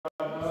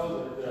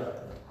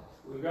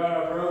We've got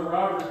our brother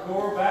Robert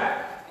Core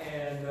back,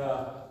 and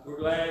we're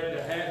glad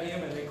to have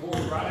him. And of course,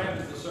 right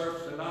after the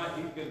service tonight,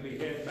 he's going to be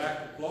heading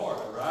back to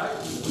Florida, right?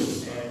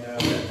 And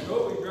that's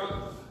cool.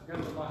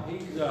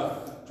 He's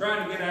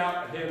trying to get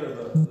out ahead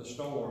of the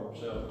storm.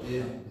 So,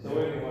 yeah. So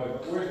anyway,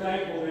 we're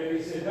thankful that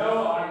he said,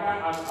 "No,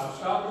 I'm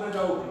stopping at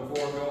Oakland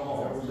before I go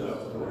home."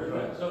 So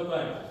we're so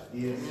thankful.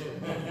 Yes.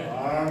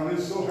 I'm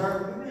just so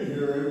happy to be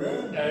here,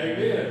 amen?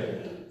 Amen.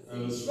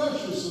 And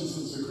especially since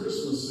it's the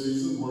Christmas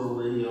season where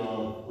we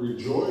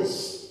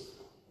rejoice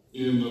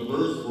in the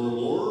birth of our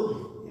Lord.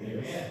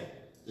 Amen.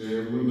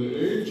 And when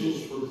the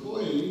angels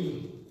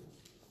proclaimed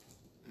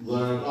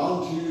that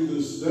unto you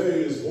this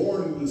day is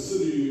born in the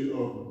city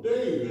of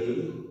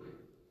David,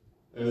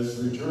 as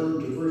we turn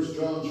to 1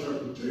 John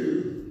chapter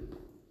 2,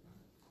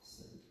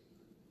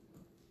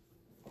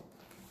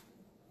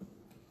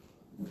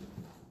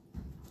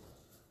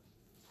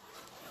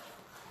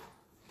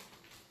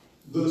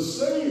 the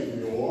Savior,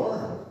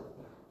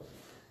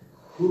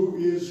 who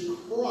is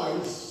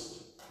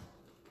Christ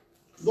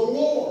the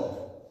Lord.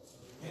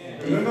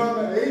 And then on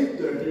the 8th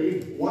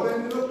day, what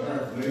ended up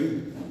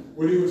happening,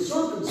 when he was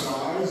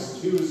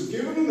circumcised, he was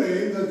given a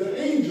name that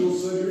the angel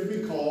said he would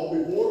be called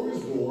before he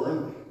was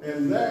born,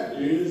 and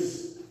that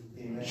is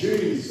Amen.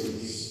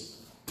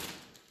 Jesus.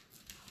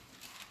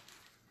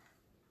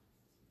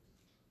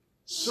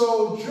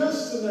 So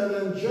just in an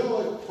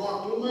angelic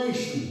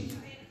proclamation,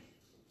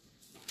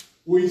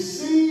 we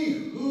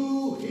see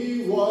who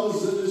he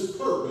was and his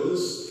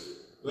purpose,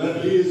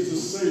 that he is the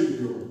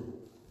Savior.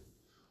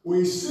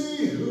 We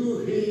see who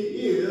he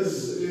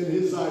is in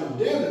his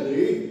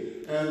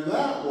identity, and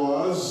that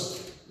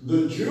was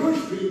the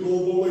Jewish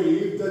people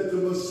believed that the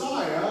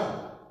Messiah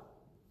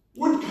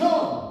would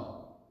come,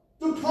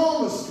 the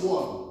promised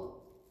one.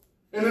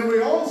 And then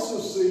we also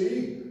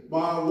see,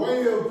 by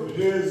way of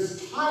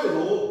his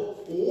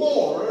title,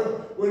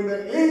 Lord, when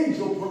the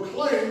angel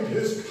proclaimed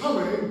his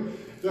coming,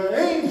 the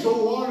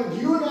angel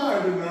wanted you and I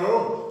to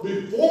know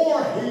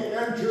before he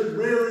entered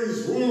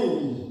Mary's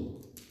womb,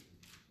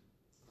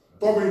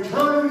 from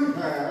eternity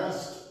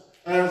past,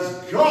 as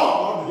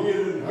God, he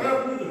had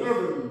inhabited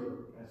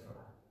heaven. That's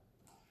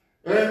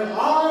right. And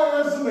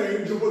I, as an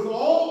angel, with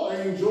all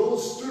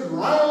angels, stood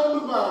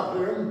round about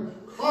him,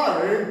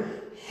 crying,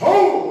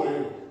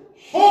 Holy,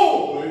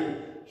 holy,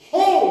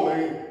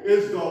 holy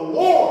is the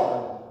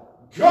Lord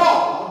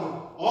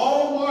God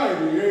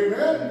Almighty.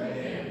 Amen.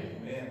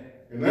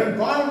 And then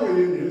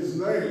finally, in his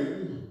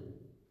name,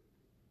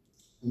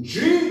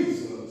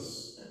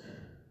 Jesus,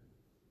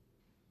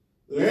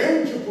 the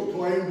angel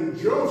proclaimed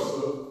to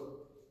Joseph,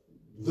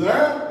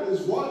 that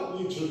is what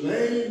you to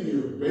name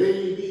your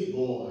baby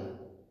boy.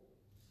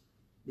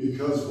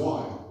 Because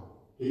why?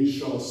 He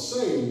shall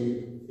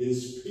save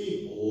his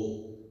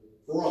people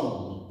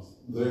from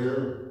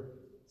their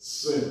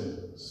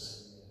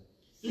sins.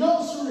 You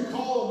also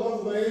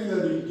recall another name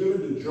that he'd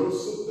given to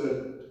Joseph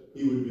that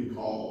he would be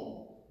called.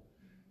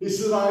 He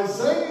said,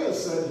 Isaiah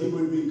said he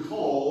would be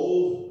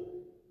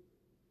called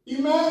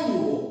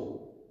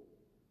Emmanuel,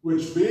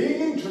 which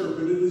being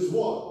interpreted is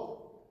what?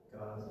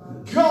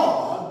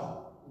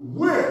 God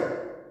with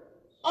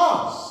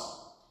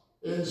us.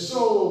 And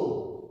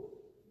so,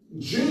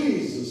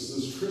 Jesus,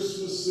 this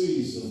Christmas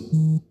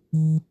season,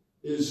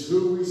 is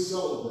who we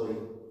celebrate.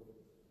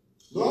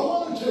 But I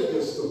want to take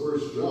us to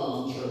 1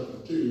 John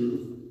chapter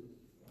 2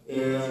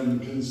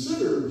 and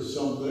consider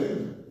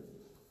something.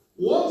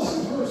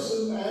 Once a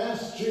person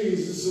asks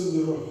Jesus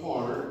into their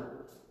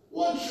heart,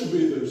 what should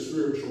be their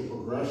spiritual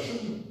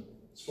progression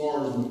as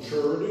far as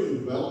maturity and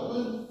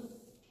development?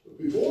 But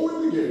before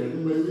we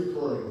begin, may we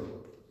pray.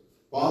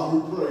 Father,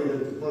 we pray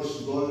that the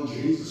precious blood of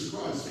Jesus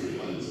Christ would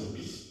cleanse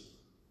us.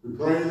 We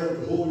pray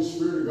that the Holy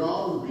Spirit of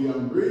God would be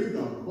ungrieved,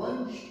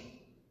 unquenched,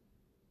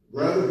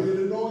 rather be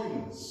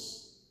anointing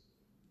us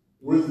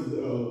with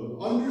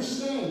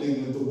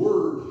understanding that the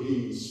word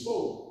he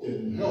spoke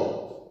and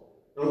helped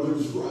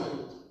others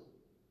right.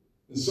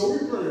 And so we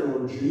pray,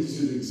 Lord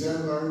Jesus, to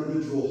examine our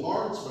individual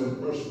hearts. May the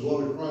precious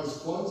blood of Christ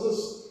cleanse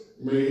us.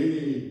 May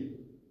any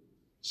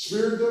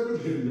spirit that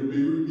would hinder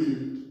be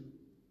rebuked.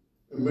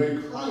 And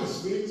may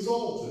Christ be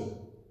exalted.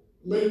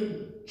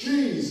 May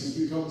Jesus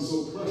become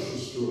so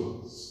precious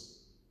to us.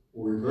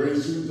 We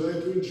praise you and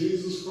thank you in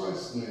Jesus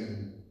Christ's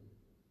name.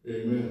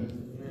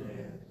 Amen.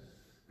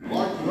 I'd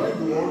like to thank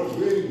the Lord for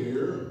being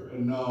here.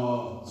 And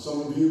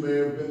some of you may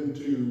have been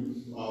to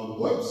the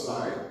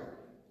website.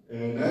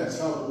 And that's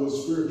how it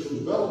was spiritual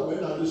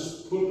development. I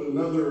just put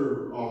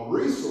another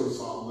resource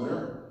on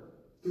there.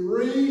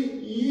 3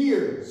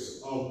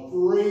 years of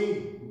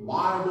free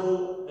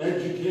Bible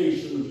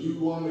education if you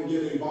want to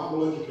get a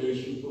Bible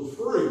education for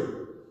free.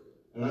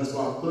 And that's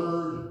about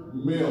 3rd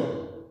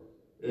Mill.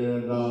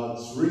 And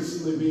it's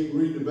recently being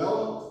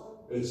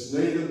redeveloped. It's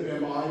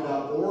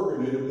nativemi.org, or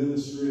Native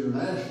Ministry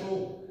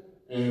International,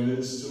 and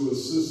it's to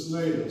assist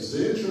natives.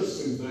 The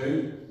interesting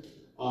thing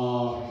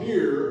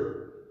here,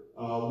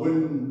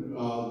 when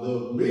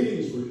the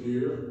meetings were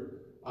here,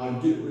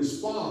 I'd get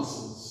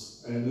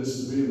responses, and this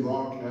is being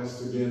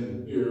broadcast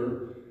again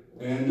here.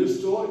 And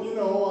just to let you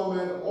know, I'm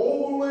at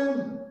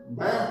Overland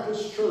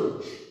Baptist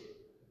Church,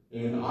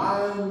 and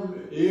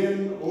I'm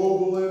in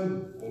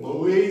Overland,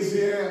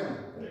 Louisiana.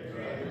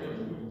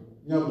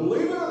 Now,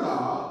 believe it or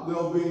not,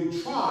 there'll be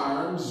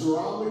tribes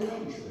around the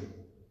country.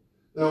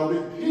 There'll be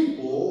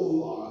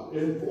people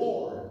in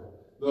Florida.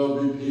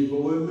 There'll be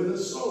people in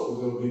Minnesota.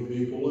 There'll be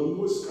people in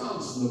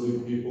Wisconsin.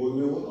 There'll be people in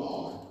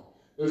Illinois.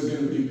 There's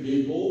going to be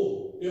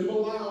people in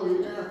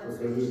Malawi,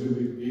 Africa. There's going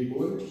to be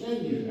people in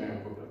Kenya,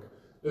 Africa.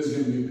 There's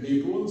going to be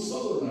people in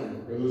Southern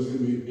Africa. There's going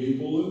to be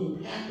people in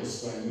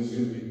Pakistan. There's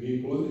going to be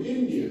people in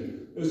India.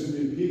 There's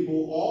going to be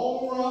people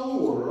all around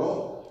the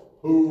world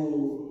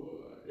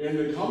who, in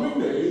the coming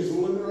days,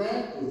 will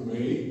interact with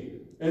me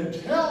and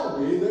tell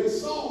me they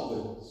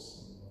saw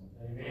this.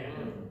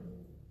 Amen.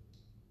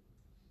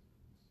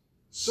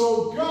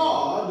 So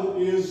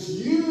God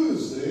is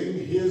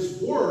using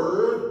His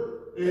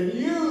Word and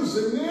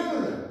using the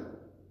internet.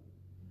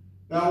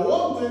 Now,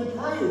 one thing,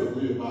 pray with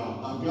me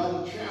about. I've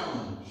got a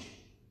challenge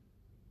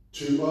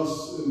to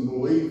us in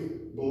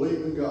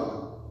believe in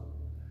God.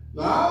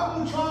 Now, I've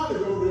been trying to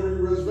go to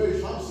every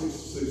reservation. I'm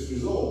 66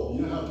 years old.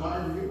 You know how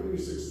tired you get when you're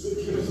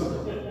 66 years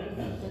old?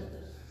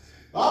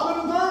 I've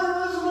been to 30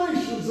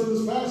 reservations, and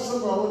this past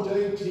summer I went to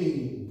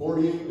 18,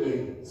 48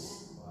 days.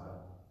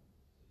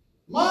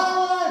 My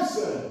wife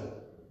said,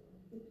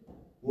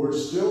 we're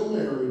still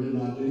married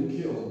and I didn't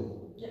kill him.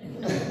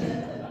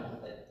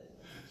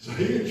 So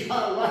you can try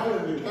to ride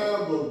in the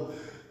cab of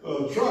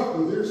a truck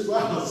with your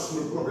spouse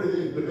for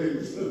 48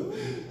 days and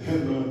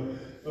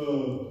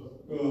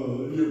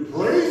you're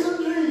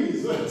praising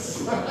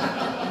Jesus.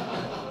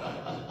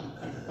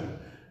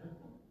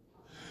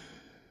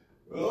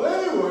 Well,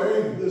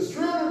 anyway, there's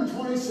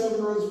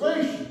 327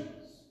 reservations.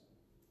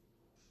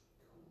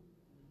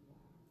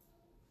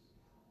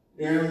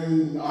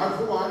 And I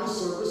provide a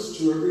service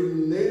to every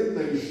native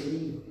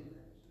nation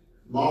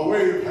by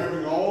way of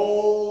having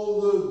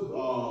all the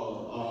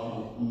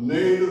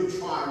native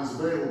tribes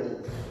available.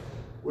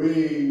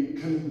 We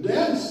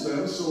condense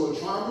them so a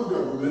tribal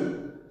government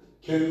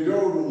can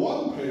go to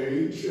one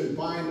page and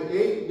find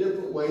 8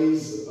 different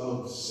ways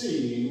of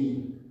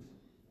seeing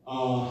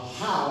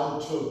how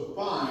to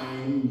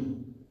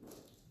find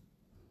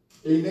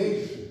a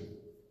nation.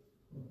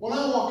 When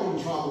I walk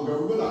into tribal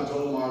government, I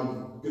tell them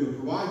I'm going to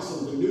provide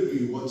something new to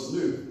you. What's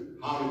new?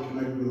 How to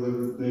connect with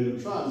other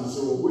native tribes. And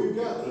so, well, we've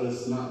got that. I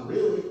said, not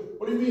really.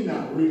 What do you mean,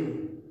 not really?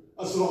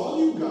 I said, all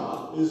you've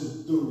got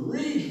is the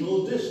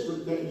regional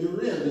district that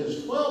you're in.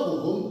 There's 12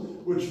 of them,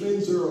 which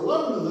means there are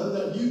 11 of them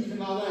that you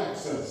cannot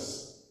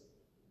access.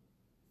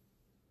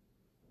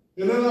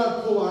 And then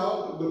I pull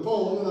out the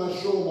phone and I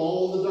show them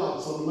all the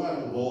dots on the map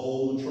of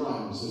all the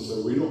tribes. They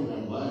say, we don't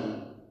have that.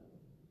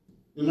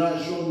 And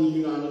I show them the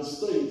United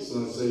States,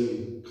 and I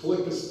say,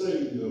 click a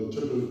state. They'll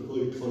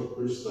typically click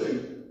their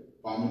state.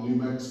 If I'm in New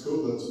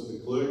Mexico, that's what they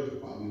click.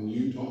 If I'm in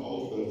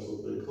Utah, that's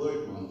what they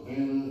click.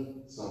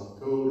 Montana, South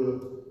Dakota,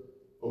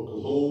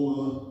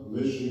 Oklahoma,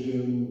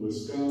 Michigan,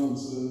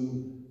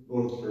 Wisconsin,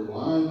 North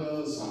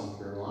Carolina, South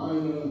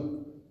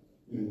Carolina,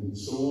 and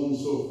so on and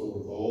so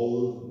forth.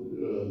 All of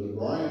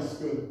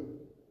Nebraska,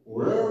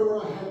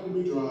 wherever I happen to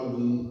be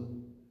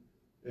driving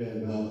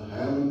and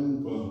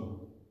having fun.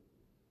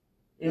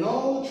 And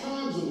all the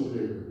tribes will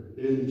appear.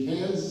 In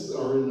Kansas,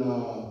 or in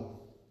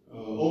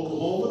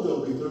Oklahoma,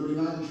 there'll be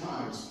 39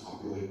 tribes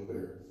populate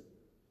there.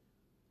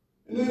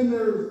 And then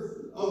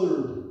there's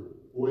other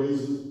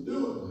ways of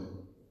doing it.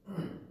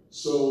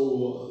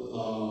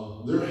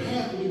 So they're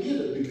happy to get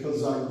it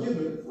because I give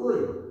it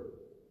free.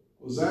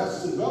 I was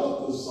asked to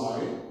develop this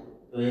site,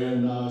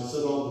 and I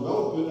said I'll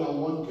develop it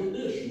on one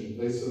condition.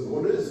 They said,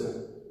 what is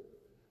it?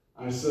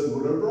 I said,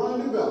 whatever I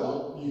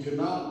develop, you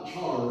cannot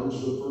charge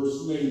the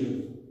first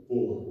native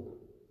for.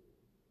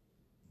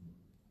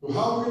 Well,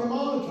 how are we going to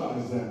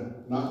monetize that?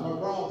 Not my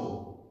problem.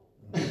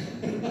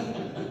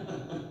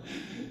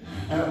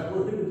 After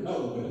we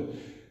develop it,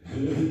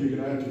 and then you're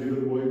going to have to give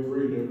it away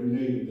free to every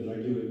native that I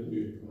give it to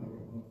you.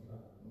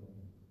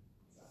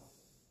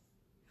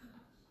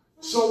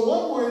 So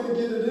one way to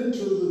get it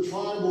into the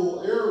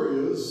tribal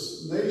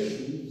areas,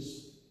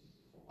 nations,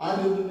 I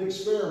did an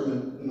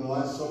experiment in the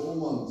last couple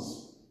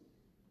months.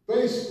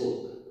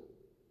 Facebook,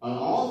 I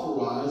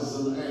authorized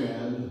an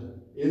ad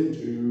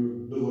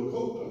into the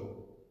Lakota,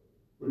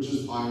 which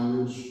is Pine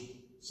Ridge,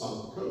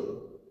 South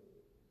Dakota.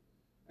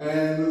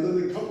 And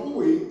within a couple of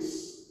weeks,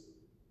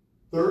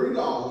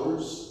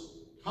 $30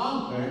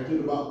 contacted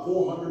about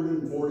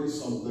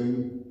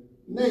 440-something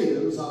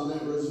natives on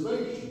that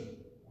reservation.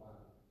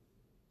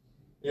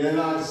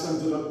 And I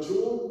sent it up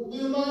to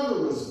the Oneida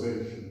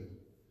reservation.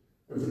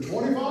 And for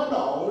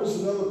 $25,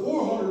 another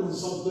 400 and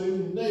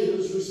something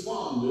natives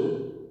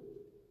responded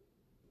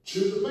to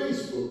the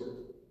Facebook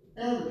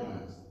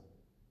advertising.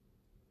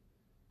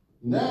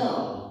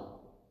 Now,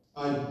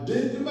 I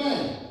did the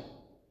math.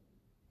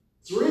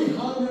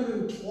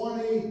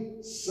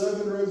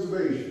 327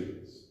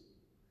 reservations.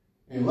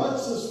 And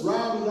let's just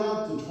round it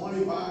out to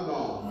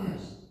 $25.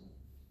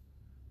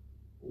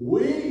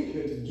 We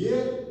could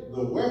get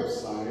the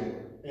website,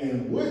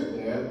 and with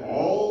that,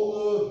 all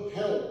the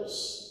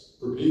helps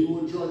for people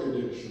with drug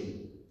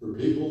addiction, for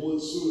people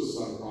with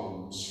suicide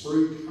problems,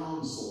 free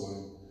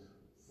counseling,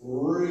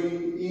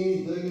 free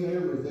anything and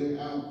everything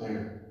out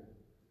there,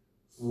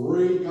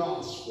 free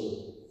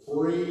gospel,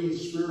 free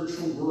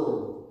spiritual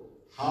growth,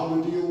 how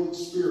to deal with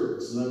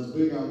spirits, and that's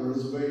big on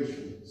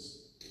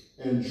reservations.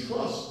 And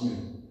trust me,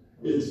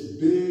 it's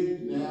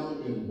big now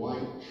in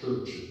white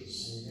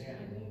churches.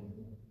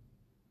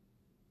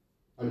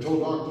 I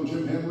told Dr.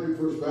 Jim Henry,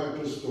 First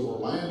Baptist of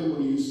Orlando,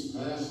 when he used to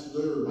pastor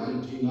there in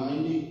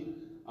 1990,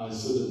 I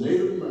said, in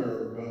Native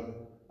America,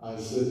 I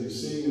said, you're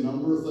seeing a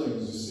number of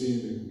things. You're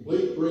seeing the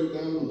complete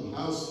breakdown of the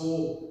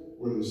household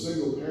where there's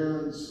single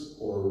parents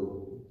or,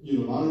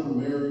 not even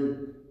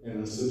married.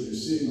 And I said, you're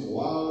seeing a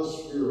lot of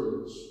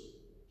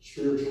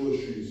spiritual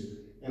issues.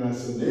 And I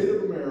said,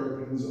 Native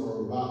Americans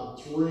are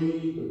about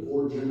 3 to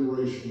 4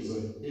 generations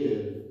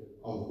ahead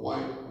of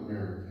white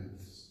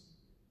Americans.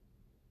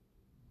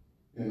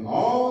 And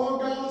all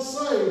I've got to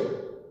say,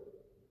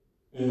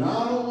 and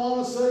I don't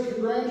want to say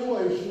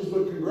congratulations,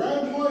 but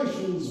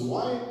congratulations,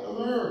 white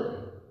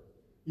America.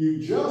 You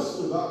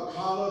just about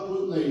caught up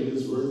with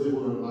natives where they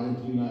were in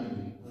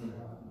 1990.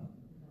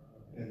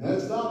 And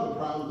that's not a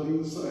proud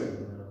thing to say.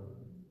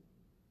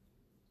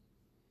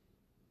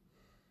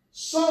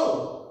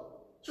 So,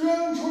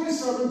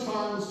 327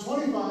 times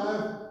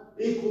 25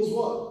 equals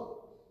what?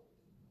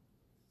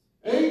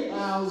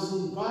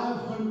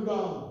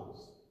 $8,500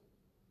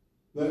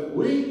 that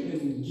we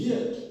can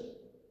get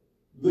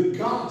the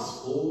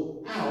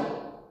gospel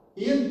out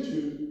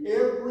into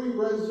every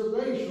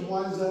reservation.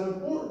 Why is that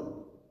important?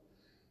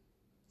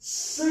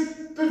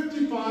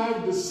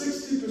 55 to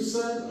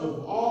 60%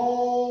 of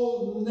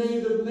all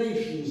native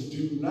nations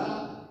do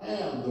not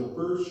have the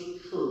first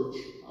church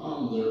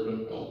on there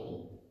to help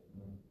them.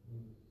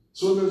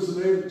 So there's a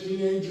native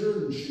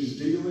teenager and she's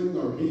dealing,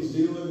 or he's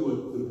dealing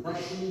with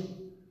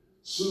depression,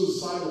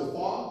 suicidal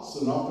thoughts,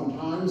 and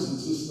oftentimes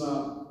it's just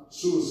not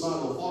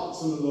suicidal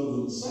thoughts in and of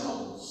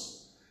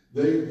themselves.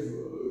 They've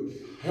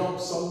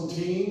helped some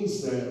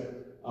teens that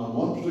on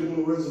one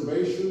particular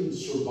reservation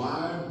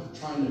survived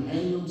trying to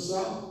hang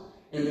themselves,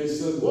 and they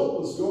said, what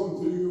was going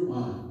through your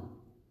mind?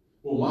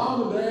 Well,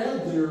 mom and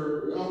dad,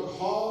 they're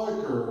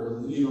alcoholic,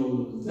 or,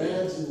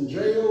 dad's in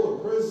jail or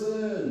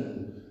prison, and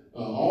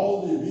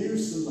all the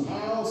abuse in the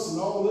house and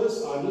all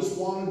this. I just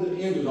wanted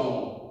to end it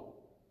all.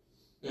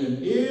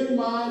 And in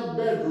my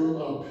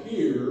bedroom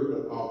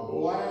appeared a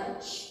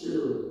black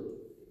spirit.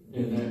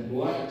 And that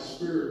black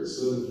spirit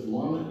said, if you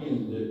want to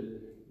end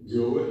it,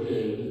 go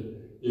ahead.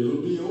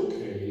 It'll be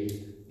okay.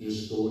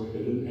 Just go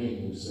ahead and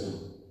hang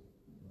yourself.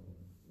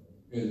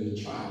 And the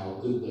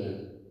child did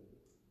that.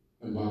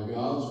 And by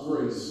God's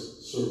grace,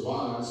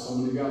 survived.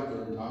 Somebody got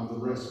there in time to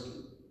rescue.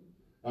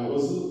 That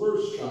wasn't the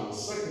first child.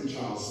 Second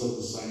child said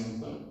the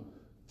same thing.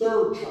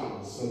 Third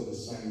child said the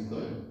same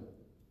thing.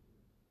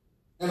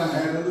 And I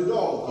had an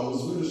adult. I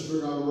was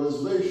ministering on a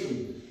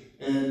reservation.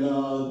 And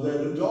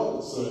that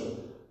adult said,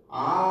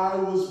 I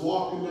was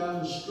walking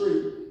down the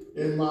street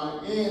and my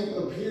aunt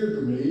appeared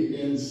to me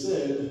and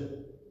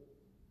said,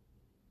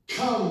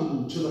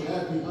 come to the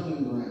happy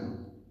hunting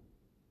ground.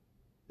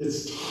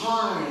 It's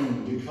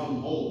time to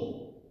come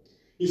home.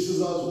 He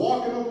says, I was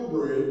walking up a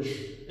bridge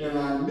and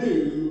I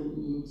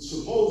knew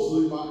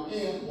supposedly my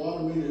aunt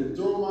wanted me to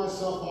throw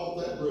myself off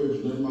that bridge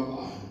and end my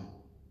life.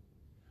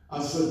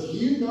 I said, do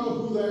you know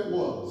who that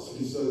was?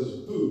 He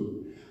says,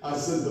 who? I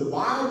said, the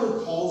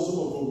Bible calls them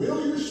a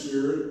familiar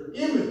spirit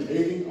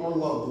imitating our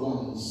loved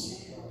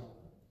ones.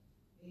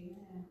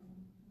 Amen.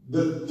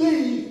 The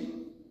thief,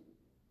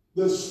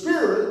 the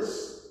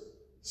spirits,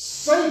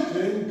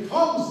 Satan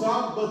comes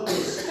not but to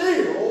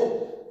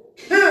steal,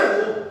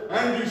 kill,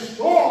 and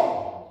destroy.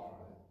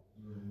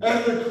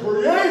 And the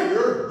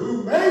Creator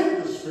who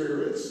made the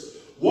spirits,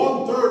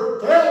 1/3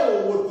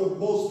 fell with the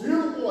most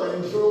beautiful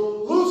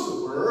angel,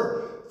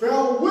 Lucifer,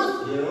 fell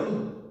with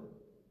him,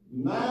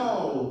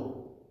 now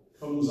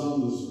comes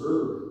on this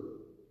earth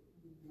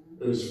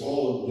as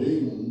fallen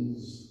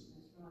demons,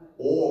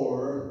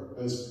 or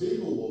as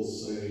people will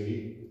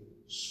say,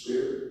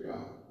 spirit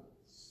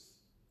gods.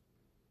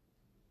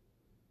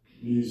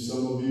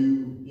 Some of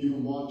you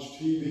even watch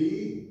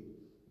TV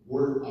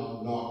where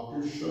on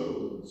doctor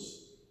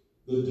shows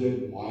the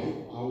dead wife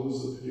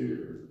always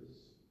appears.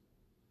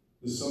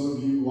 Some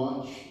of you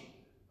watch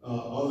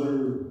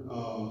other,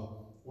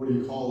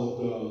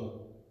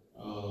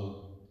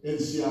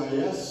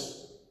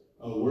 NCIS,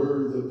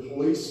 where the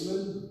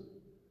policeman,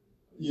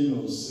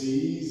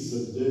 sees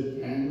a dead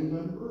family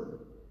member.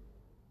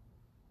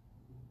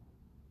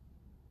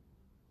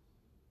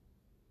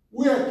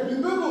 We have to be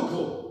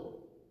biblical.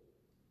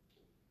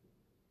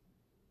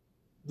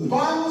 The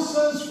Bible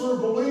says for a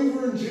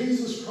believer in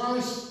Jesus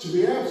Christ to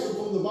be absent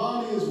from the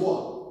body is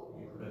what?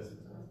 Be present.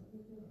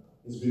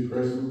 Is be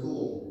present with the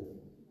Lord.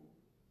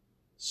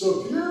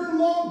 So if your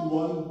loved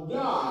one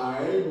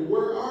died,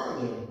 where are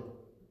they?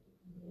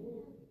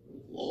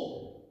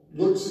 Lord.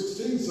 Luke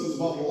 16 says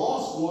about the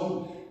lost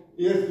one,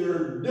 if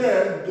they're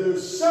dead, they're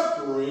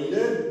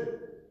separated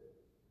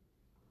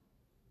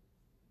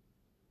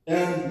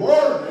and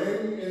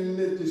burning, and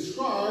it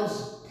describes,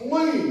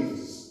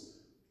 please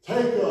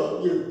take a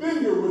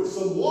you with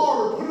some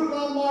water, put it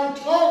on my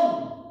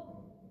tongue.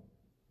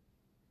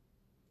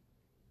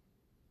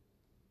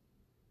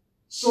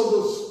 So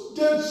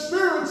the dead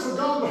spirits have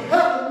gone to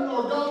heaven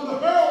or gone to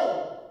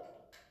hell.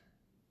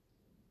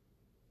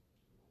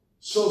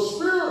 So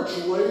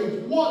spiritually,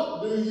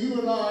 what do you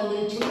and I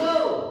need to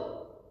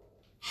know?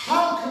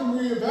 How can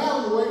we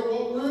evaluate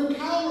what we're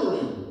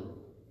encountering?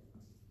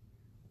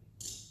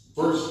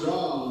 1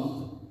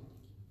 John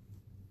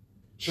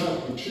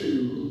chapter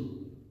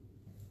 2,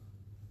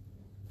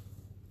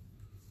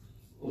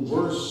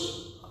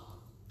 verse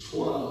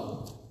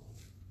 12.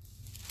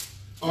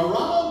 I write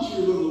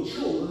unto you, little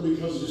children,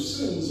 because your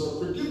sins are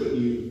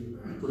forgiven you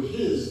for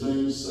his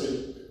name's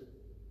sake.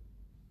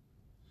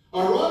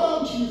 I write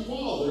unto you,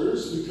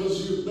 fathers,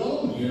 because you've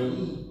known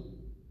him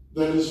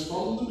that is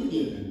from the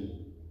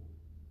beginning.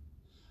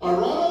 I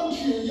write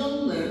unto you,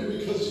 young men,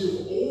 because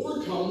you've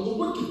overcome the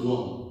wicked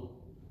one.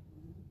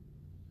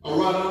 I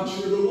write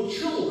unto you, little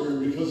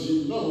children, because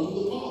you've known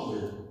the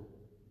Father.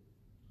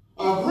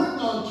 I've written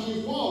unto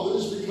you,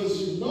 fathers,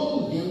 because you've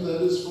known him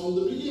that is from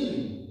the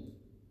beginning.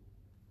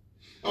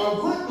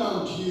 I've written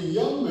unto you,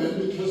 young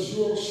men, because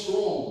you are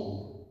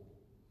strong,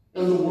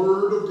 and the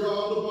word of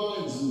God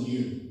abides in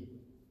you,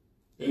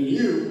 and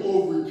you've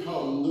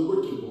overcome the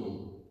wicked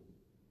one.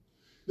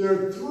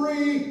 There are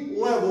 3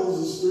 levels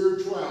of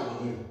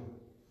spirituality.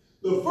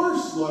 The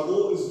first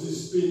level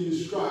is being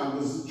described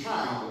as a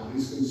child.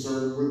 He's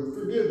concerned with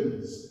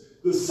forgiveness.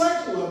 The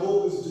second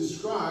level is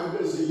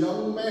described as a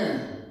young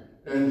man,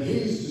 and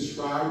he's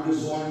described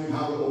as learning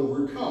how to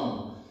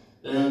overcome.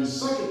 And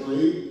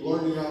secondly,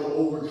 learning how to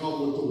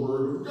overcome with the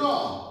Word of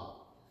God.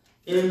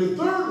 And the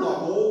third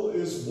level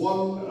is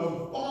one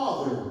of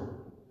father,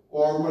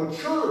 or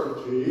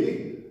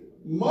maturity,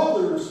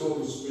 mother, so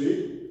to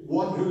speak,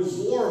 one who's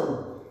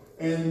learned.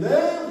 And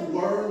they've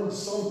learned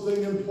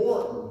something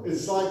important.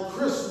 It's like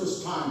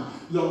Christmas time.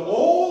 The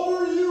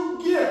older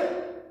you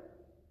get,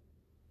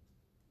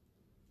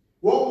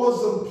 what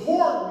was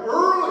important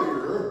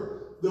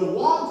earlier, they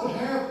want to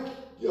have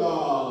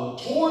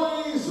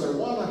toys, they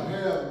want to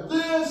have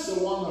this,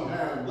 they want to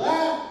have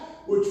that,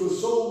 which was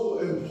so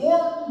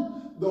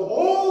important. The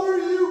older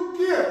you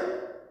get,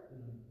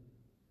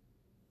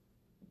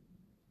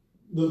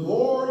 the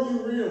more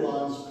you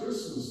realize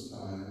Christmas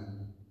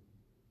time,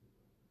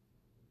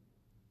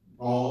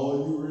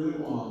 all you really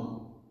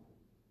want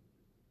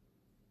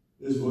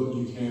is what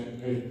you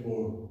can't pay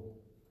for.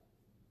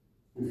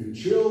 If your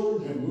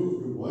children have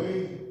moved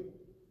away,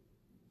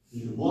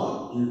 you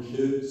want your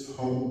kids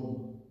home.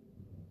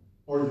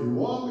 Or you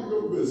want to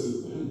go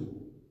visit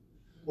them.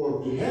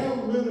 Or if you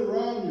haven't been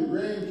around your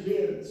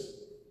grandkids,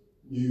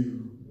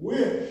 you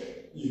wish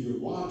you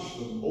could watch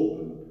them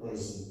open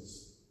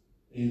presents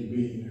and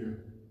be there.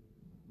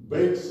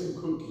 Bake some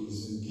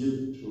cookies and give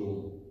it to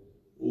them.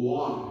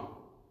 Why?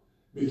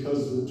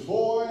 Because the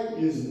toy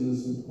isn't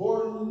as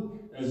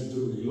important as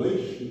the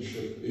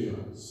relationship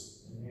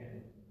is.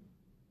 Amen.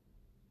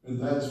 And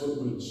that's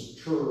what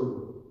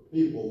mature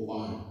people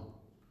find.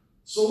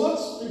 So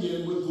let's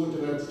begin with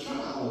looking at the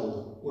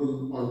child,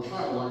 or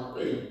childlike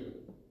faith.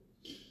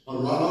 I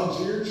write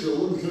unto your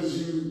children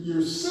because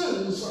your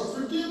sins are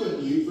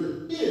forgiven you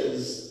for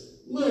his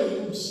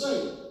name's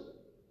sake.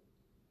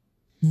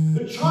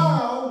 The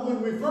child,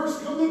 when we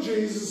first come to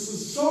Jesus,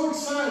 is so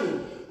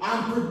excited.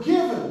 I'm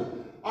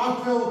forgiven.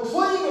 I feel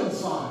clean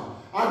inside.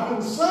 I've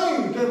been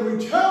saved. And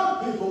we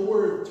tell people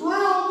we're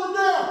thrilled to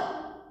death.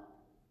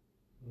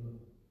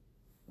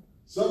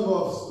 Some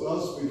of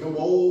us become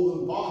old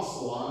and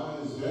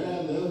fossilized,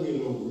 and they'll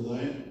get over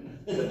that.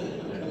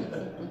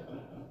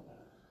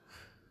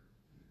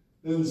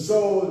 And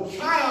so a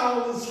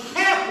child is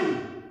happy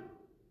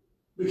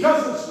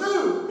because it's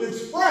new,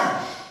 it's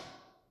fresh.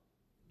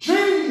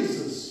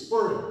 Jesus,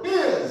 for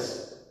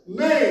his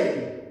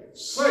name's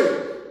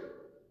sake.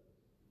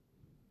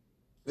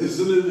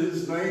 Isn't it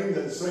his name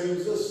that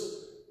saves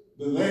us?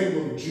 The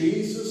name of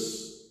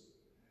Jesus,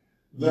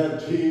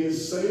 that he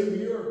is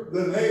Savior,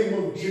 the name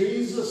of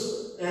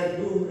Jesus, at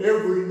whom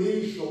every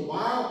knee shall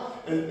bow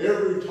and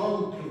every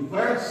tongue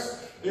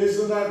confess.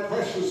 Isn't that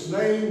precious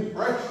name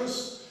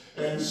precious?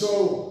 And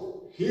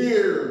so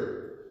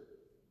here,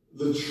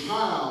 the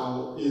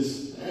child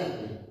is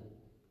happy.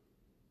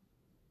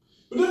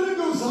 But then it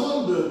goes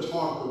on to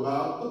talk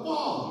about the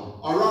Father.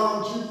 I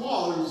write unto you,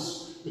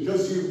 fathers,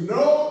 because you've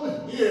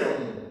known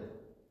him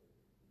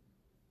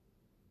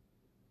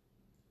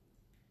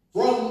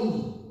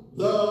from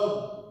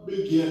the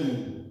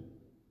beginning.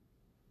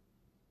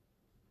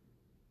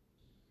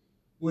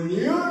 When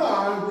you and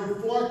I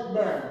reflect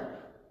back,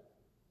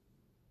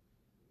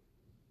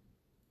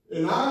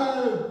 and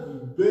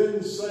I've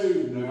been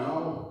saved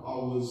now, I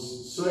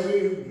was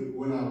saved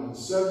when I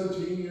was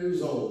 17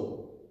 years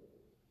old.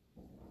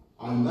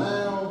 I'm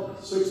now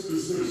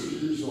 66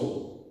 years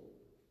old.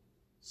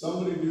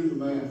 Somebody do the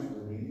math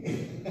for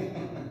me.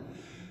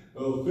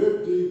 Well,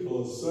 50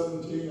 plus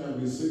 17,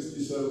 I'd be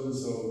 67,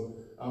 so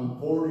I'm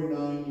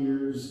 49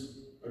 years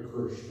a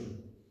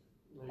Christian.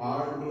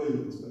 Hard to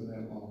believe it's been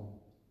that long.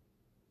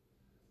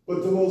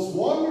 But the most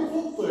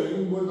wonderful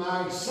thing when I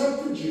I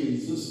accepted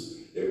Jesus,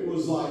 it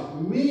was like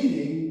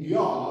meeting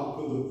God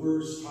for the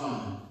first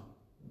time.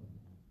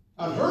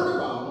 I'd heard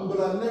about him, but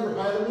I'd never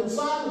had him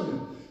inside of me.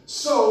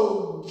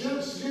 So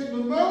just getting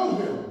to know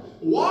him,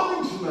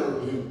 wanting to know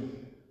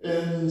him,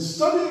 and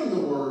studying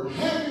the Word,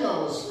 happy I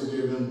was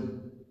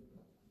forgiven.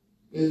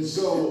 And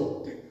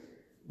so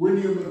when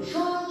you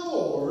mature in the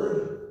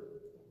Lord,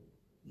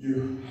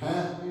 you're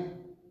happy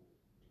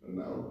to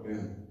know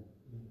him.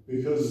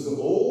 Because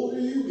the older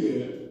you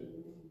get,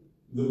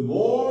 the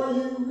more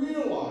you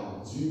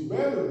realize you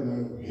better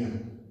know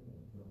him.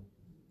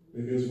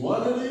 Because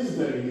one of these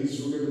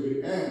days we're going to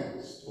be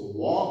asked to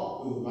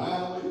walk through the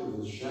valley of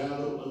the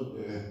shadow of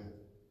death.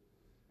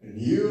 And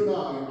you and I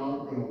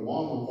aren't going to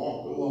want to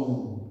walk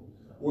alone.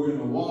 We're going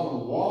to want to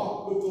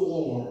walk with the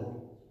Lord,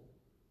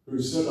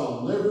 who said,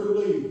 I'll never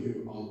leave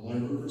you, I'll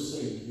never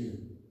forsake you.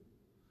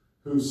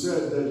 Who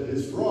said that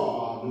his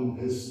rod and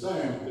his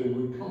staff, they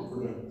would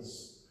comfort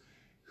us.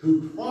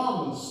 Who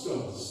promised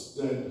us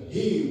that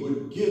he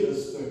would get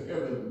us to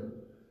heaven.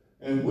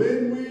 And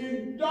when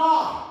we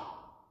die,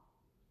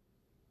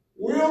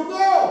 we'll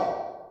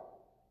know.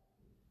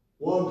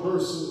 One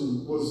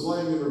person was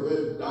laying in her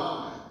bed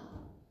dying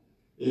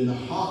in the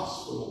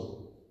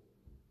hospital.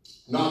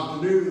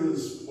 Not to do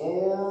this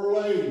poor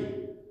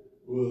lady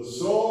was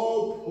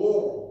so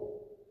poor.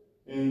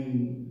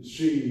 And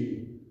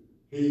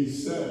he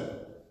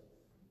said,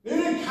 isn't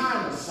it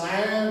kind of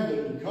sad that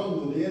you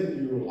come to the end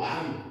of your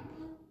life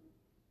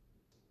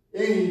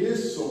and you're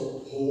just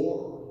so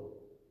poor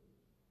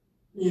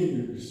and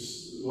you're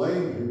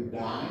laying here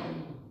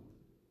dying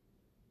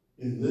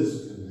in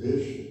this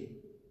condition?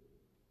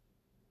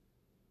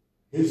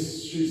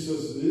 She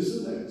says,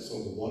 isn't that so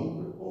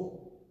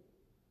wonderful?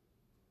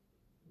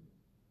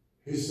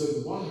 He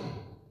said, why?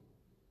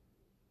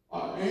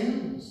 I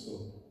am so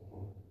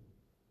poor,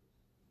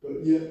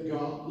 but yet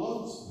God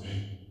loves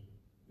me,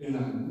 and I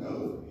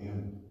know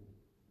him,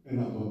 and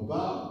I'm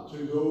about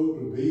to go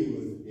to be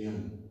with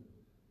him.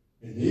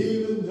 And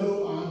even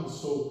though I'm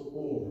so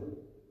poor,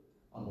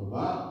 I'm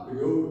about to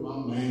go to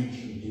my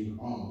mansion he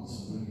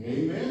promised me.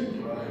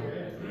 Amen?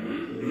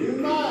 Right. You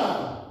and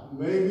I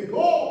may be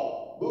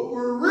poor, but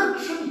we're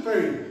rich in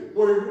faith.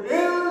 We're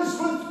heirs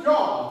with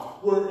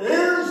God. We're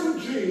heirs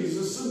with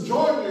Jesus and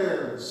joint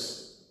heirs.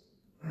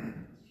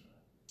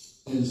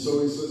 And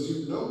so he says,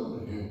 you've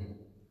known him.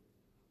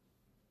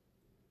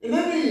 And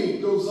then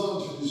he goes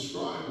on to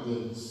describe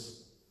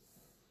this.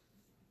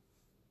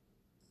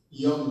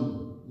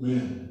 Young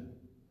men.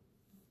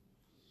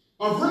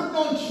 I've written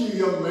unto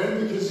you, young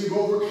men, because you've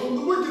overcome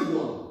the wicked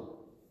one.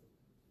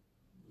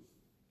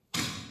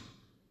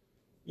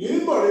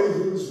 Anybody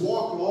who's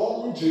walked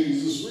along with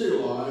Jesus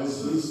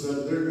realizes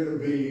that they're going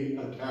to be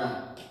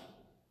attacked.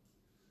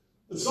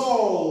 It's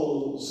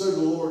all, said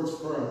the Lord's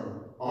Prayer.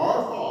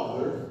 Our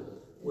Father,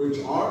 which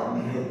art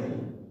in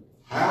heaven,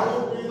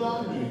 hallowed be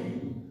thy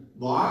name.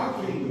 Thy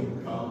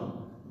kingdom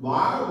come,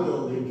 thy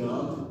will be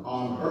done,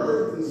 on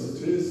earth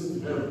as it is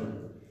in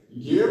heaven.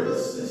 Give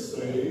us this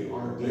day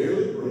our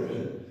daily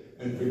bread,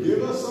 and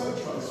forgive us our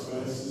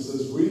trespasses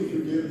as we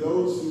forgive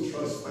those who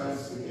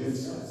trespass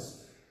against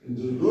us. And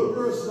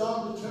deliver us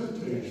not to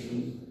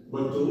temptation,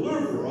 but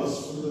deliver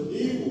us from the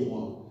evil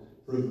one.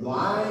 For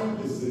thine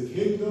is the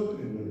kingdom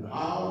and the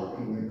power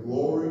and the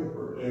glory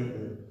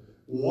forever.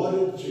 What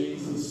did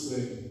Jesus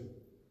say?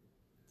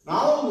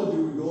 Not only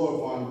do we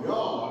glorify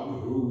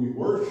God, who we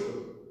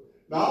worship,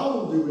 not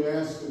only do we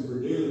ask him for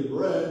daily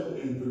bread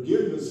and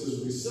forgiveness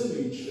as we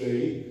sin each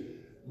day,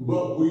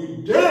 but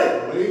we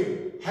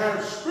daily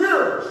have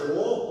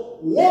spiritual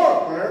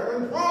warfare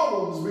and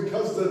problems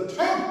because the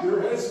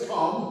tempter has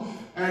come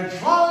and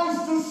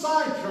tries to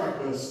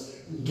sidetrack us,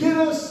 get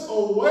us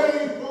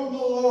away from the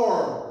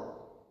Lord.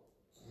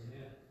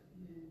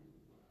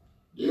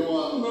 Do you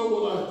want to know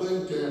what I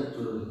think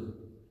after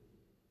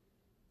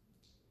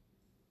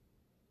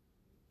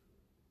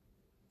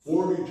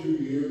 42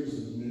 years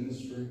in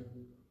ministry?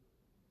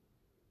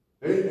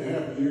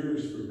 8.5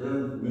 years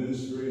preparing for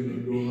ministry and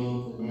then going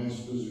on for a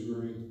master's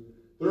degree.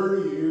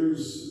 30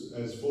 years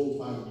as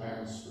full-time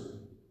pastor.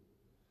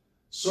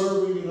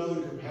 Serving in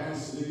other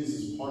capacities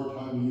as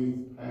part-time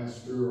youth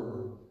pastor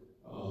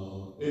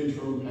or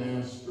interim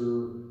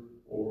pastor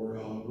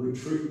or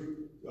retreat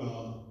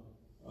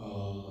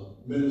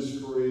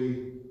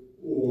ministry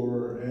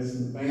or as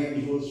an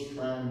evangelist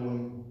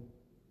traveling.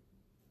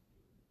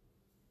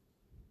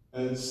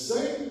 And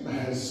Satan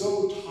has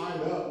so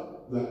tied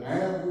up the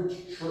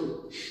average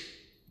church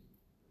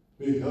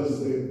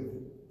because they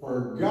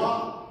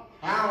forgot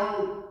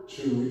how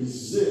to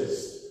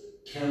resist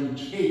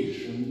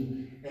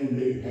temptation, and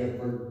they have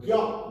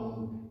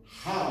forgotten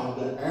how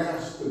to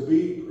ask to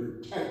be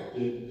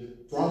protected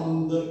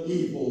from the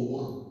evil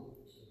one.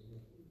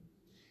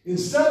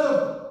 Instead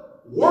of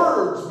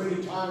words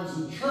many times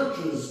in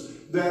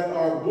churches that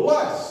are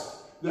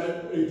blessed,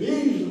 that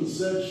Ephesians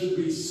said should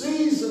be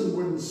seasoned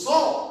with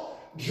salt,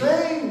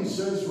 James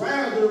says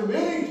rather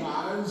many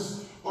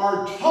times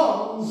our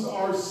tongues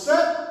are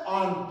set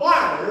on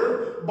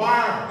fire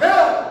by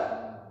hell.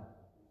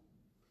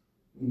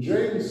 And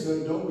James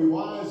said, don't be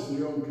wise in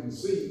your own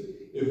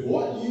conceit. If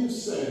what you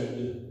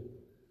said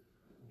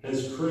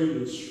has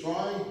created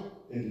strife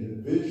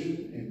and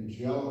division and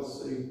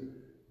jealousy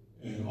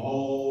and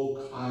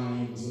all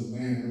kinds of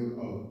manner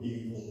of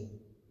evil,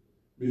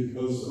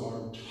 because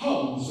our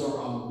tongues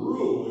are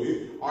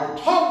unruly, our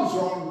tongues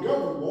are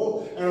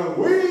ungovernable, and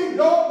we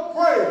don't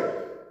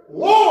pray,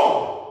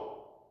 Lord,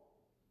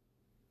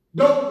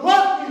 don't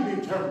let me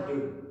be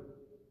tempted.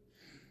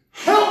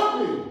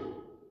 Help me.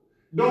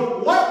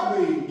 Don't let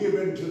me give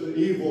in to the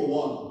evil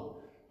one.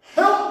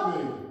 Help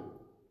me.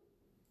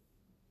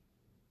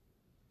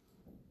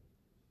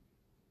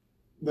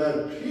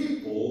 That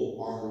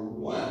people are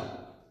left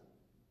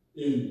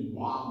in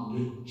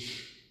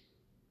bondage.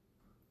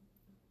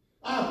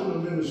 I happen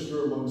to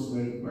minister amongst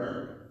Native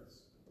Americans.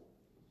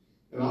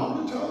 And I'm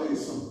going to tell you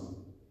something.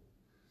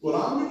 What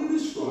I'm going to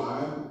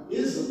describe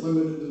isn't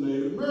limited to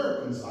Native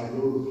Americans. I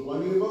go to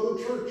plenty of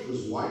other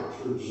churches, white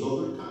churches,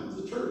 other kinds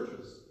of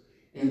churches.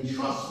 And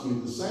trust me,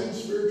 the same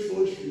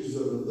spiritual issues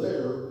that are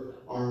there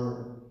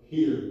are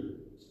here.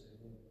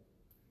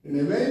 And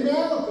they may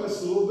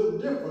manifest a little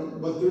bit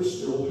different, but they're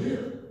still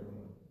here.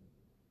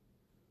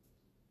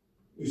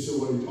 You say,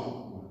 what are you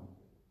talking about?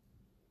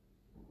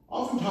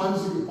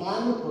 Oftentimes you can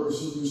find a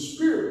person who's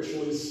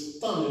spiritually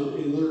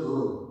stunted in their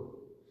growth.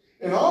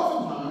 And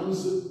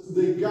oftentimes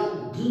they've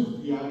got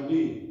goofy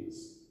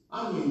ideas.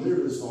 I mean,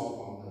 they're just off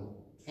on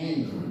the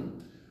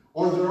tangent.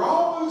 Or they're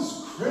always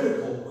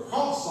critical,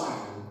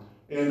 cross-eyed.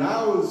 And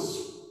I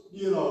was,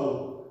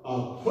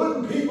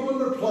 putting people in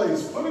their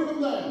place, putting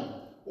them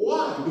down.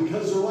 Why?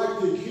 Because they're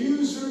like the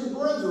accuser of the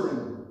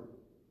brethren.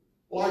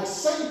 Like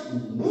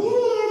Satan.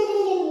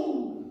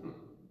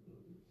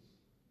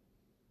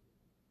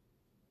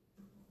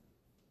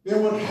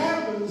 And what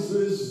happens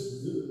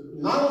is,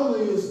 not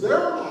only is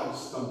their life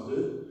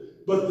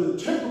stunted, but the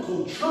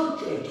typical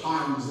church at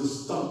times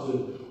is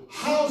stunted.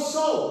 How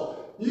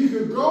so? You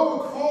could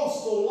go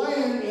across the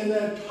land and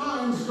at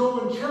times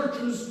go in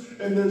churches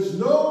and there's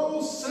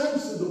no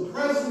sense of the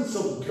presence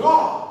of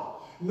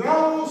God,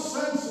 no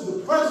sense of the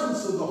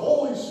presence of the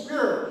Holy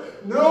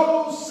Spirit,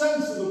 no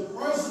sense of the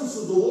presence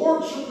of the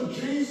Lordship of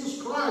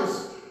Jesus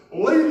Christ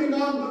leading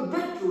on to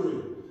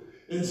victory.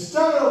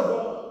 Instead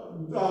of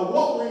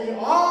what we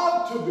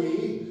ought to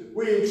be,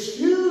 we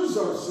excuse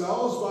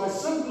ourselves by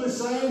simply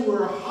saying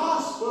we're a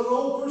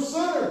hospital for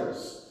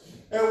sinners.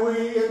 And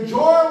we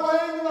enjoy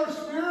laying in our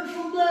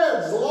spiritual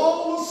beds,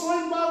 lulled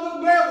asleep by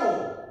the devil.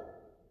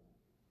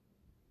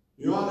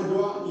 You want to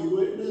go out and you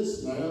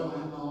witness? No,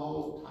 I'm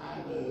all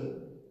tied up.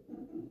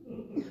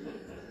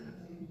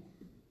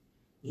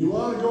 You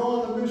want to go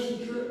on a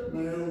mission trip?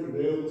 No, the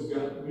devil's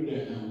got me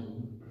down.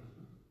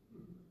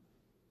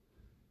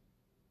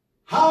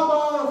 How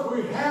about if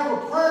we have a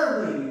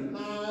prayer meeting?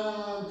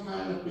 Nah, I'm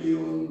kind of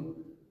feeling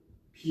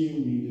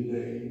puny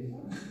today.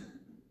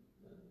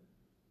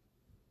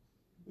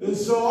 And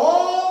so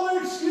all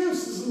the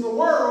excuses in the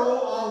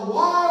world on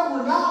why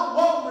we're not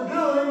what we're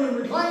doing, and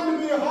we claim to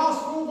be a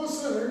hospital for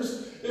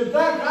sinners. In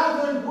fact,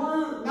 I think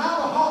we're not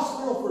a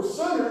hospital for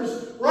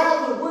sinners.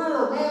 Rather,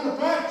 we're a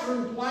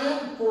manufacturing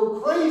plant for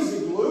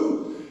crazy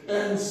glue.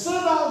 And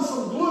sit on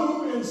some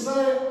glue and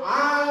say,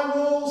 I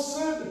will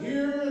sit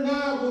here and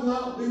I will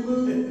not be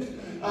moved.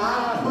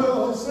 I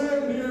will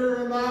sit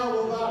here and I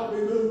will not be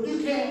moved.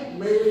 You can't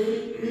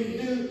make me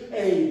do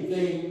a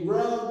thing,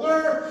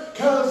 brother,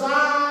 because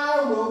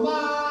I will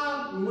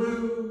not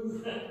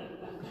move.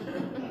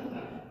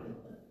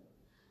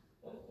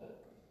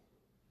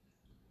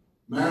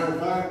 Matter of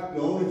fact,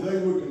 the only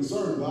thing we're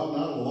concerned about,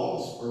 not a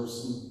lost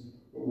person,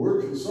 but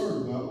we're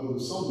concerned about whether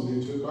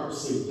somebody took our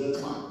seat.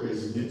 That's my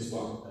crazy get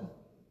spot.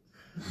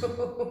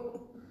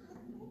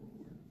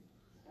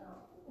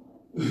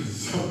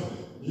 So,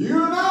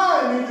 you and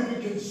I need to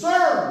be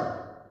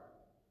concerned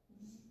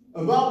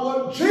about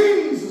what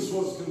Jesus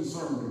was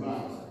concerned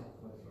about.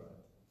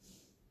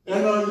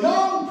 And a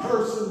young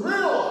person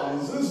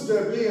realizes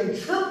they're being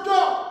tripped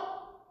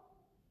up.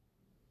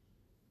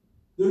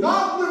 They're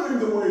not living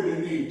the way they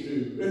need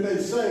to. And they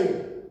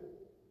say,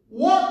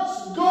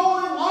 what's going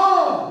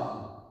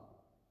on?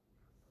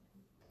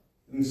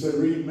 And they say,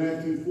 read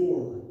Matthew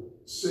 4.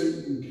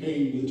 Satan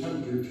came, the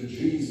tempter, to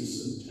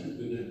Jesus and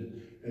tempted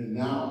him. And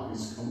now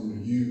he's come to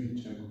you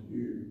to tempt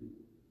you.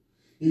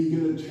 He's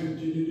going to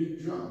tempt you to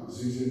do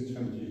drugs. He's going to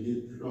tempt you to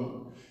get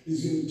drunk.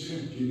 He's going to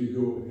tempt you to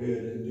go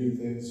ahead and do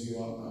things you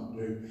ought not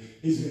do.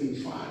 He's going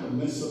to try to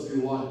mess up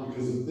your life,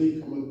 because the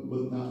thief cometh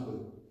but not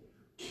to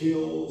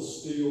kill,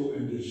 steal,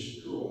 and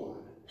destroy.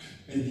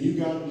 And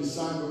you got to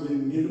decide whether you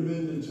can get him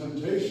into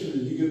temptation,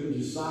 and you got to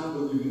decide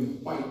whether you're going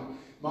to fight.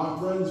 My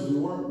friends, we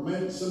weren't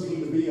meant simply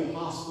to be a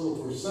hospital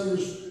for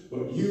sinners,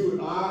 but you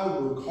and I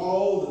were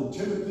called in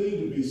Timothy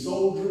to be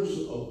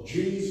soldiers of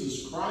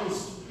Jesus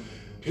Christ.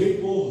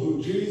 People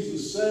who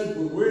Jesus said,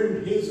 when we're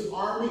in his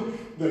army,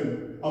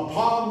 that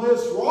upon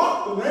this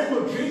rock, the name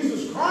of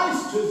Jesus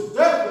Christ, his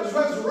death, his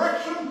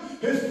resurrection,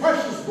 his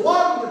precious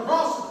blood on the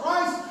cross of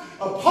Christ,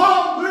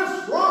 upon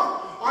this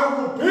rock I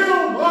will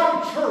build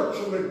my church,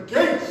 and the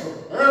gates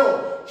of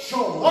hell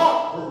shall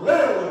not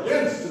prevail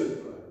against it.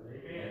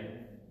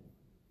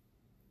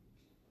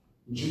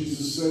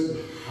 Jesus said,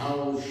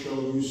 how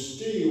shall you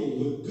steal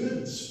the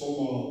goods from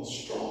a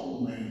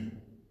strong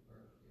man?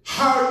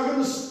 How are you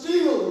going to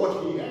steal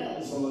what he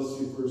has unless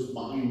you first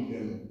bind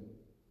him?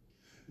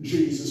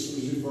 Jesus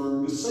was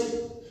referring to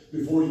Satan.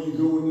 Before you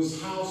go in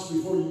this house,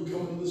 before you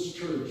come in this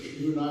church,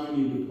 you and I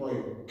need to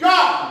pray,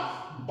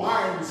 God,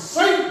 bind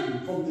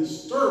Satan from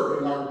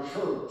disturbing our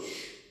church.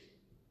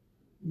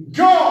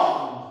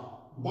 God,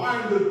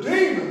 bind the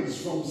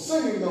demons from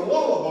singing a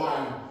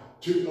lullaby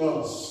to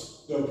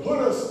us to put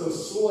us to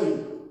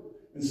sleep.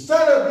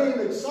 Instead of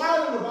being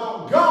excited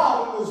about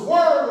God and His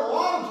Word, a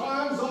lot of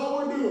times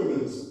all we're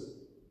doing is,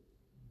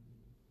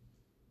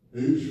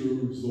 he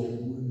sure is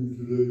long-winded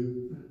today.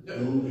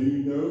 Don't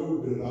he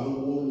know that I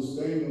don't want to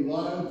stand in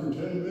line for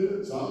 10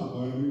 minutes? I'm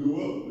going to go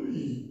up to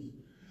eat.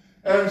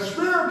 And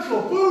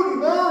spiritual food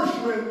and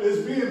nourishment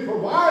is being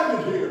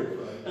provided here.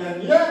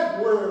 And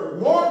yet we're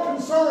more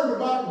concerned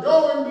about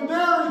going to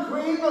Dairy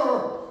Queen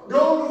or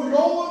going to the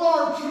Golden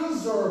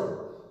Arches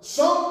or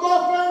some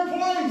buffet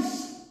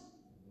place.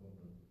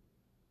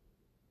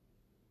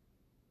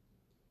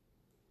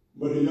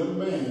 But a young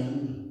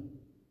man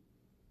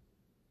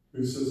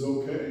who says,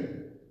 okay,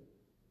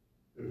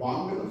 if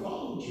I'm going to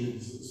follow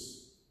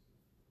Jesus,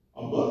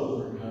 I better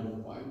learn how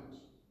to fight.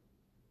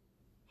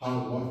 How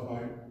do I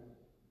fight?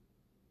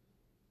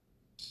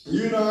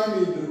 You and I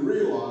need to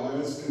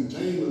realize,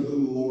 contained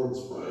within the Lord's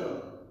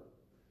Prayer,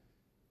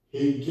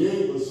 He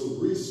gave us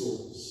a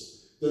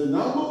resource. The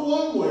number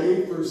one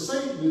way for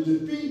Satan to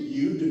defeat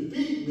you,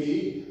 defeat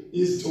me,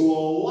 is to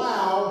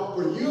allow,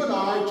 for you and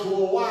I to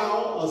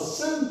allow a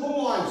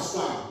sinful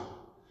lifestyle.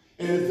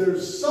 And if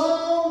there's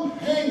some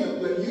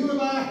hang-up that you and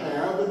I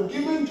have and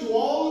give into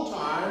all the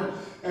time,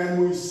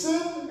 and we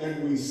sin,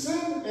 and we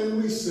sin,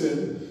 and we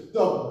sin,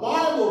 the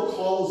Bible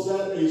calls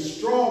that a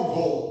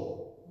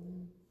stronghold.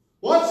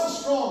 What's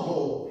a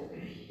stronghold?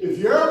 If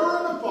you're ever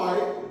in a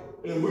fight,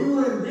 and we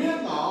were in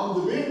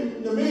Vietnam, the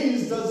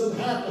Vietnamese doesn't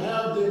have to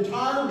have the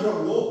entire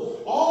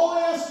jungle. All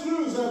he has to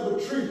do is have a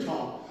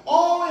treetop.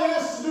 All he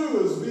has to do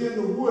is be in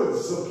the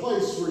woods, a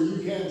place where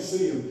you can't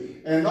see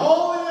him. And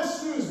all he has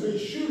to do is be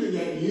shooting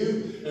at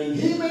you, and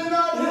he may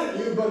not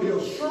hit you, but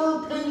he'll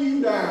sure pin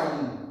you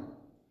down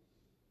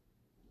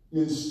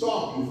and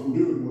stop you from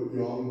doing what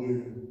you ought to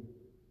do.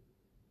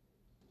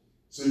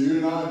 So you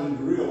and I need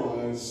to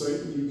realize,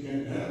 Satan, you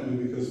can't have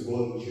me because the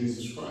blood of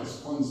Jesus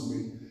Christ cleansed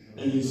me.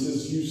 And he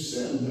says, you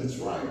sinned, that's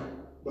right.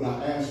 But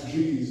I asked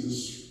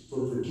Jesus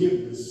for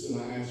forgiveness,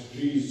 and I asked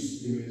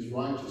Jesus to give me his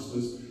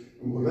righteousness.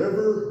 And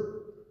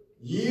whatever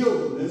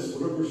yieldedness,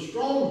 whatever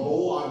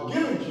stronghold I've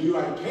given to you,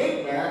 I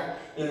take back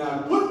and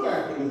I put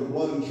back into the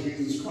blood of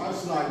Jesus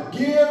Christ, and I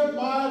give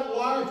my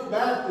life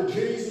back to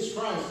Jesus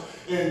Christ.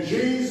 And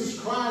Jesus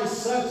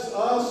Christ sets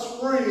us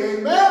free.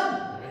 Amen?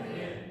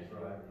 Amen.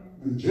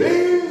 And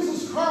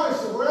Jesus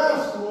Christ, if we're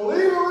asking, will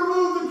even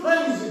remove the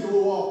crazy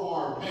glue off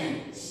our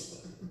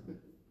pants.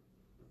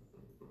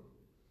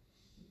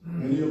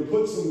 And he'll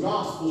put some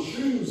gospel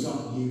shoes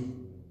on you.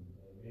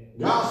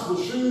 Gospel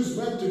shoes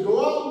meant to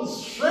go out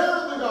and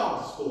share the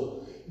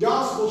gospel.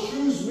 Gospel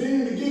shoes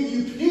meaning to give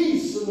you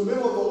peace in the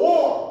middle of the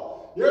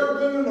war. You ever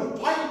been in a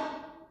fight?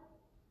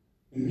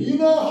 And you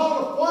know how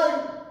to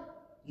fight.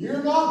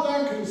 You're not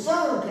that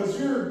concerned because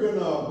you're going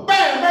to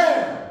bam,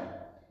 bam.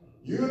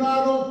 You and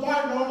I don't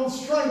fight in our own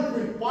strength.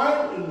 We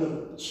fight in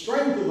the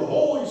strength of the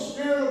Holy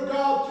Spirit of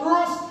God through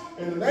us,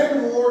 in the name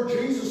of the Lord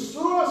Jesus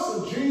through us,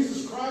 and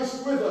Jesus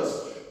Christ with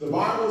us. The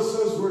Bible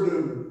says we're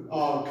to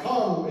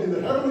come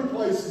into heavenly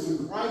places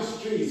in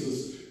Christ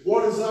Jesus.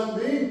 What does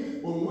that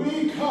mean? When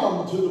we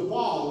come to the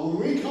Father,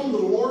 when we come to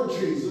the Lord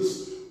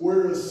Jesus,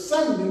 we're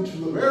ascending to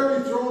the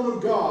very throne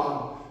of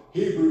God,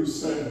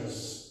 Hebrews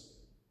says.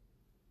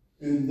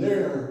 And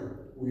there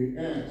we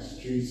ask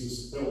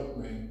Jesus, help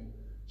me,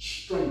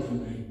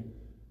 strengthen me,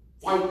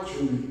 fight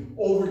through me,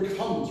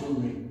 overcome through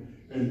me.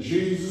 And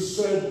Jesus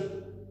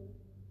said,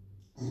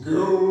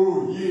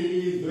 go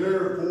ye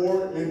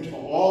therefore into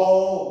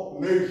all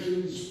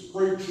nations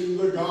preaching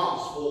the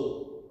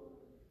gospel.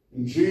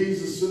 And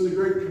Jesus in the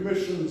Great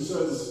Commission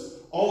says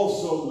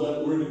also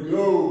that we're to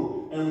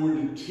go and we're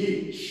to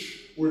teach.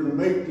 We're to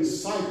make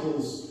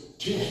disciples,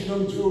 teaching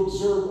them to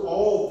observe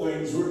all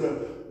things. We're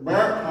to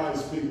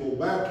baptize people,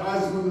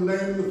 baptize them in the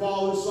name of the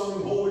Father, Son,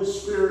 and Holy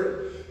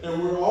Spirit.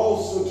 And we're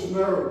also to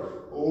know,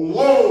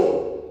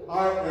 lo,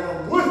 I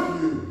am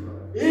with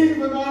you,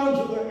 even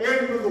unto the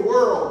end of the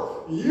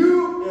world.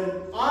 You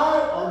and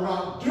I are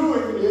not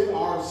doing it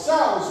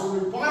ourselves.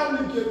 When we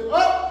finally get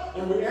up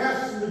and we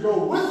ask him to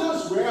go with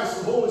us, we ask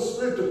the Holy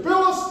Spirit to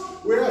fill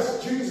us, we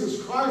ask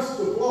Jesus Christ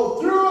to flow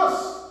through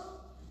us,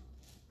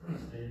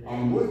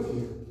 I'm with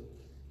you.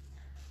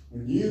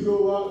 When you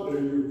go out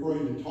there, you're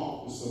afraid to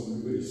talk to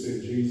somebody, but you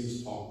say,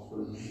 Jesus, talk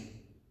through me.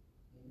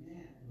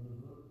 Amen.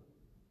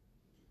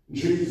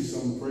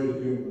 Jesus, I'm afraid to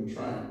give him a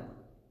track.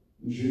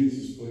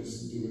 Jesus,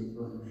 please do it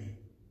for me.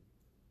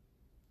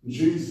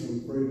 Jesus, I'm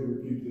afraid to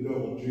rebuke the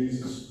devil.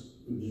 Jesus,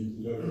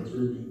 rebuke the devil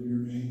through me and your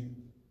name.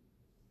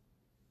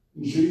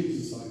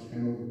 Jesus, I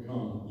can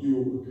overcome. You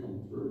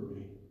overcome through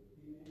me.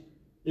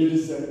 It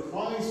is that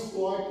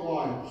Christ-like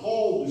life.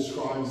 Paul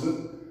describes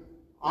it.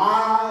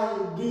 I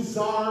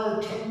desire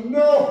to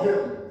know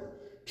him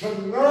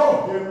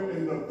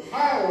in the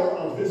power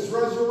of his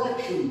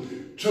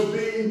resurrection, to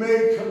be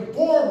made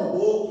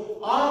conformable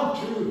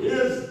unto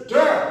his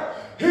death.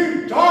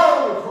 He died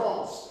on the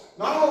cross,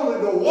 not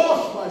only to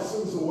wash my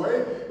sins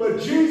away,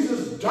 but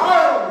Jesus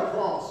died on the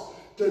cross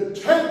to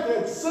take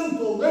that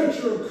sinful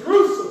nature and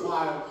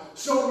crucify it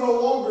so it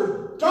no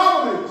longer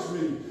dominates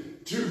me.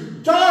 To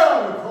die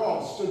on the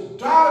cross, to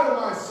die to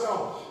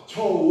myself,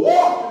 to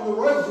walk in the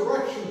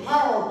resurrection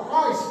power of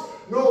Christ.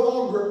 No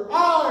longer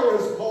I,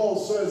 as Paul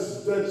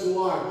says, that's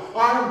alive.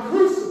 I am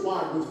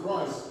crucified with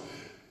Christ.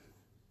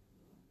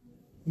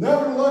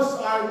 Nevertheless,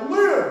 I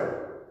live.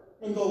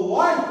 And the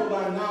life that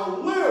I now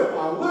live,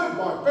 I live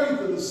by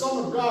faith in the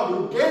Son of God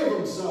who gave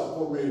himself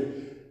for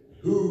me,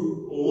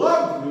 who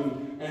loved me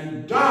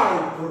and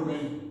died for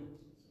me.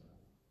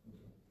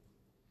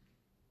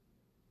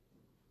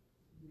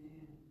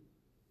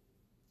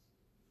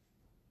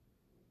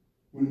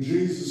 When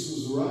Jesus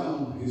was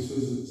around, he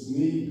says, it's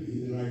need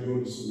be that I go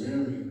to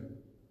Samaria.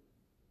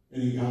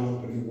 And he got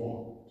up and he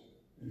walked.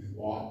 And he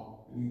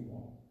walked and he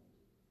walked.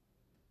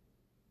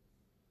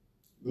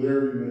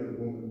 There he met a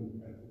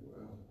woman at the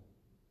well.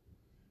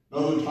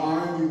 Another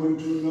time he went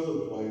to another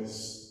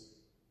place.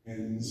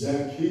 And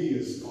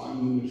Zacchaeus climbed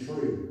in the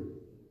tree.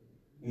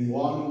 And he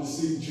wanted to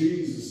see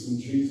Jesus.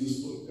 And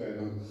Jesus looked at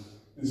him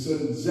and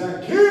said,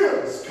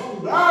 Zacchaeus,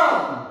 come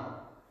down,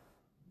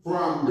 for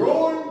I'm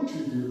going to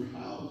your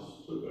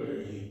house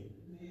today.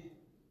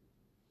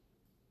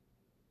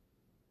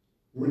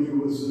 When he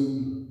was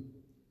in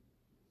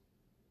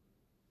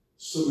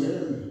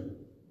Samaria,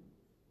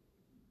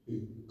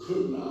 he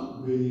could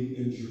not be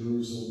in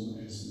Jerusalem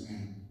as a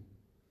man.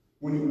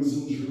 When he was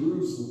in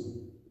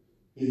Jerusalem,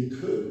 he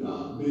could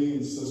not be in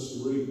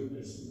Caesarea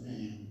as a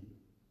man.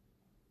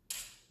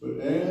 But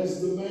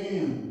as the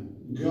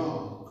man,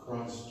 God,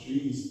 Christ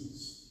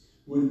Jesus,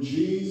 when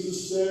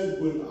Jesus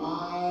said, when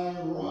I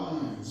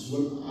rise,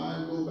 when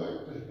I go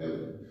back to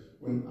heaven,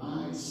 when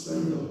I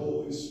send the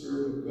Holy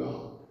Spirit of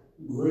God,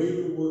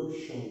 greater work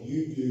shall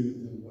you do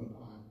than what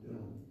I've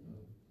done.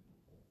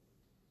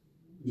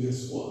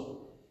 Guess what?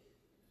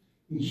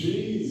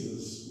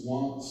 Jesus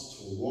wants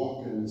to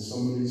walk into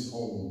somebody's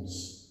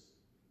homes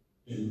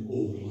in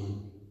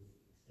Overland.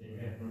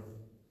 Amen.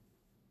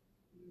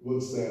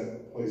 What's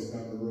that place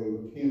down the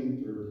road?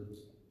 Kent or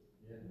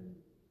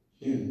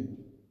Kent?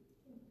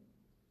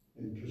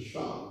 In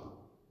Kashab.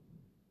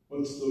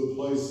 What's the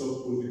place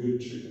up with the good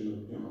chicken up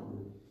yonder?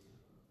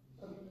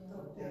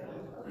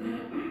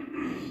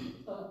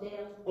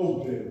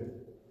 Odell.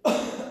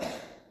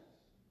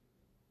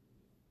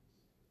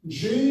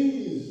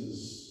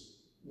 Jesus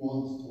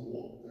wants to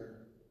walk there.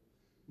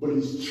 But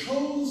he's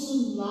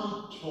chosen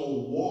not to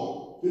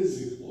walk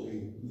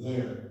physically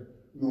there,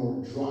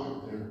 nor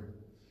drive there.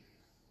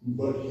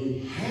 But he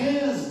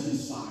has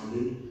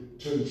decided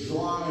to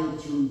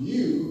drive through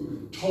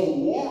you, to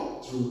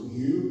walk through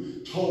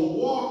you, to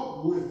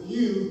walk with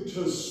you,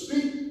 to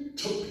speak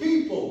to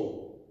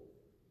people.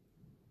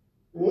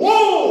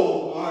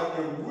 Lo, I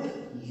am with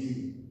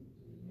you.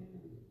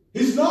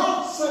 He's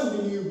not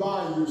sending you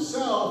by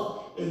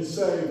yourself and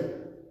saying,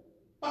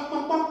 bop,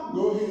 bop, bop,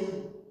 go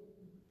ahead.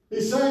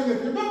 He's saying,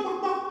 if you're bop,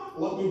 bop, bop,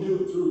 let me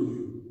do it through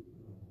you.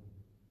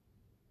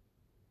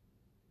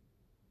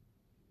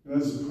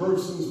 And as a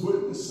person's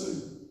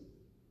witnessing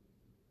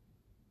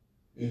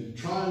and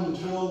trying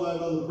to tell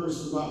that other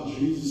person about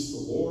Jesus,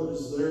 the Lord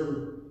is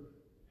there.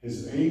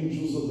 His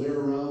angels are there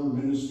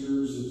around,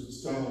 ministers of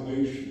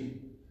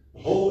salvation.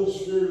 The Holy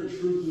Spirit of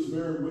truth is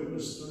bearing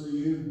witness through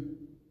you.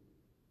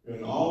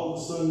 And all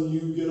of a sudden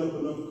you get up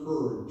enough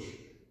courage.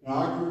 Now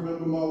I can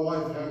remember my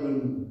wife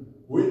having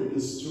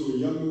witness to a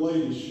young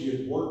lady she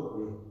had worked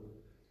with.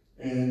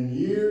 And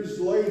years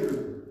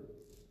later,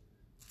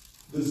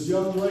 this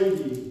young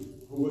lady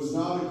who was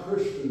not a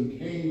Christian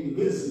came to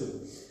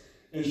visit us.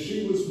 And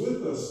she was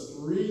with us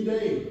 3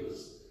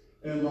 days.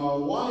 And my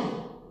wife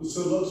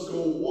said, let's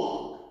go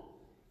walk.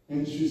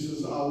 And she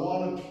says, I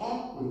want to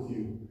talk with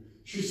you.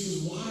 She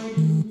says, why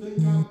do you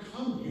think I've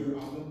come here?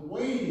 I've been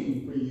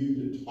waiting for you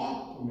to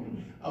talk to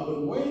me. I've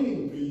been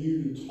waiting for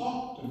you to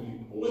talk to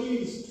me.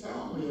 Please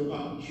tell me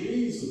about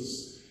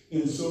Jesus.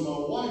 And so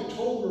my wife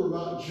told her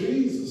about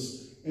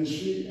Jesus. And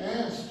she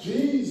asked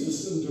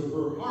Jesus into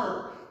her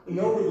heart. And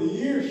over the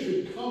years,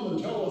 she'd come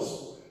and tell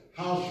us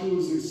how she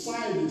was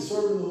excited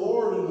serving the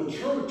Lord in the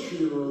church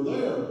here or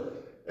there.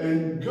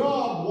 And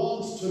God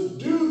wants to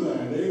do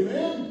that.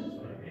 Amen?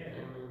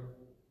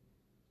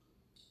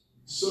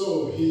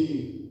 So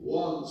he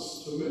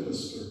wants to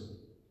minister.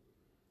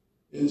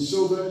 And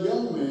so that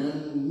young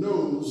man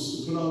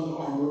knows to put on the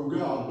armor of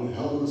God, the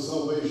helmet of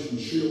salvation,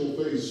 shield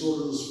of faith,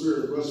 sword of the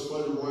Spirit,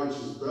 breastplate of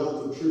righteousness,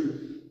 belt of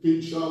truth,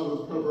 feet shod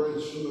with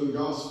preparation of the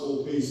gospel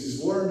of peace.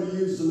 He's learned to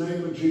use the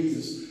name of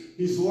Jesus.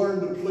 He's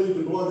learned to plead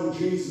the blood of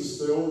Jesus.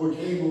 They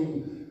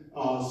overcame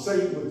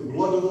Satan with the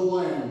blood of the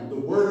Lamb, the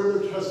word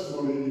of their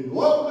testimony. And he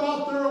loved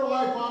not their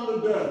life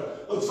unto death.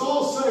 Let's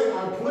all say,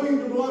 I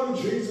plead the blood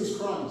of Jesus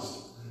Christ.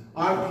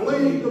 I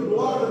plead the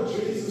blood of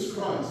Jesus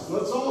Christ.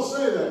 Let's all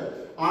say that.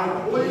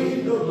 I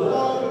plead the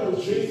blood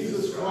of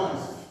Jesus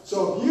Christ.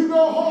 So if you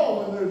go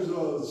home and there's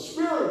a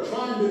spirit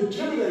trying to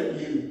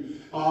intimidate you,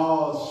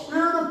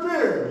 spirit of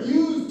fear,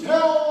 you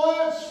tell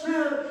that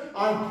spirit,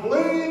 I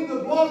plead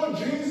the blood of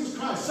Jesus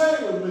Christ. Say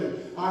it with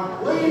me. I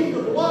plead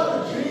the blood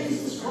of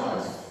Jesus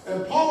Christ.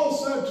 And Paul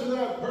said to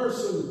that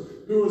person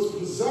who was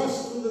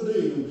possessed with the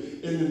demon,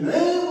 in the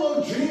name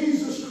of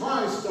Jesus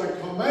Christ, I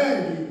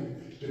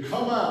command you to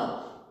come out.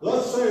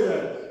 Let's say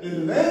that.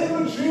 In the name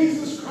of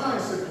Jesus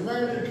Christ, I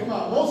command you to come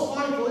out. Most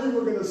likely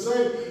we're going to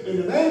say, in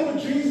the name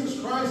of Jesus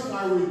Christ,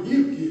 I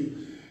rebuke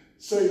you,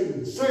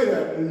 Satan. Say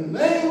that. In the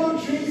name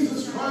of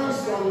Jesus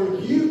Christ, I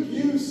rebuke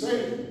you,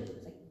 Satan.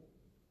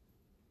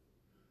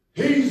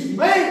 He's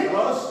made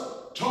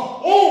us to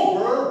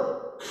overcome.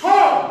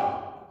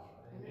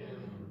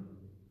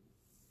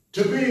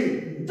 To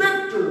be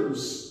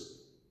victors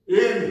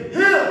in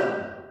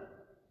Him.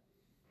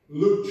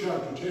 Luke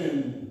chapter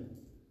 10.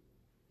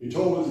 He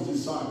told His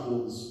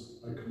disciples,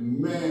 I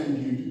command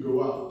you to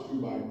go out 2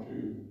 by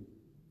 2.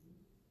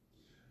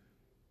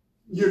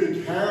 You're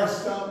to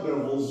cast out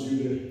devils,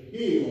 you're to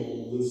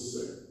heal the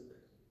sick.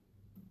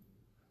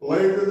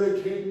 Later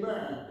they came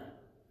back.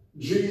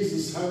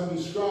 Jesus having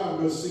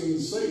described us seeing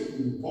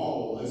Satan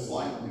fall as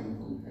lightning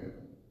from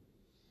heaven.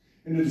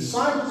 And the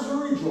disciples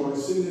were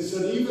rejoicing. They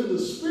said, even the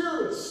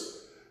spirits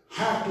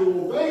have to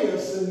obey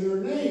us in your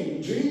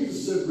name.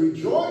 Jesus said,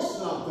 rejoice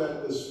not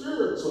that the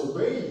spirits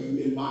obey you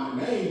in my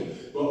name,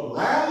 but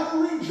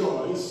rather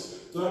rejoice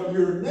that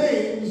your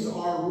names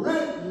are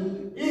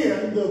written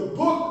in the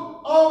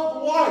book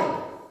of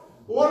life.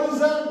 What does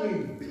that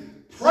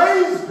mean?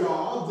 Praise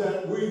God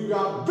that we've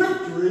got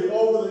victory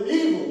over the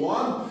evil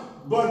one,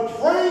 but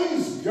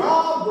praise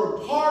God we're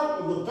part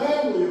of the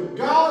family of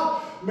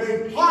God,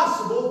 made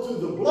possible through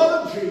the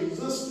blood of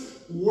Jesus,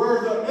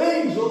 where the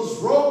angels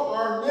wrote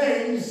our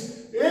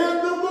names in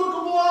the book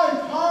of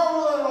life.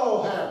 However that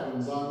all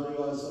happens. I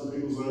realize some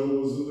people say, oh, it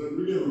was in the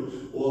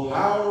beginning. Well,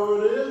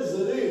 however it is,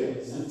 it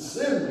is. It's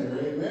in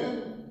there. Amen?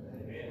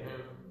 Amen.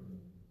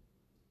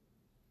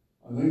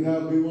 I think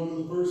that would be one of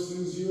the first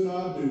things you and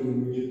I do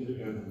when we get to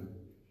heaven.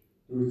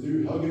 We're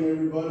through hugging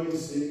everybody,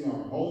 seeing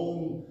our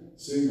home,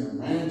 seeing our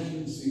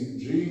mansion, seeing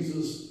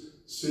Jesus,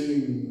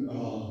 seeing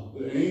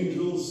the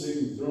angels,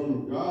 seeing the throne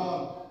of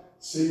God,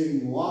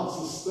 seeing lots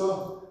of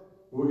stuff.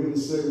 We're going to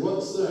say,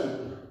 what's that?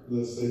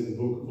 Let's say the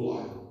book of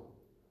life.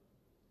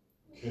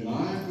 Can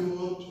I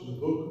go up to the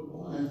book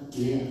of life?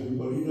 Yeah,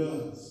 everybody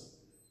does.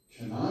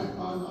 Can I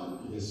find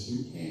out? Yes,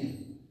 you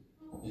can.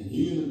 And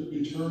you're going to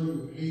be turning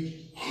the page.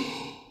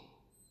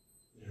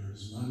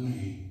 There's my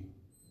name.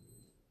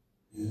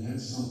 And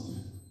that's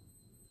something.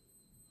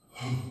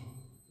 I'm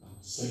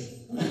safe.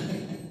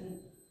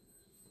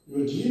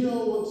 But you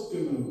know what's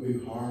going to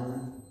be hard?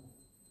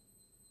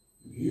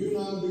 If you and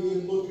I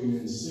begin looking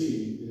and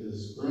see,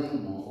 is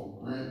grandma or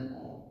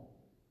grandpa,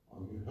 or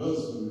your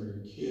husband or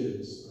your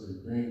kids or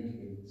your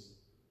grandkids,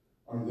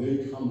 are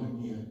they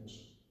coming yet?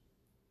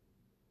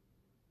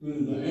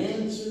 When the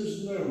answer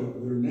is no,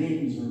 their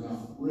names are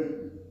not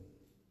written,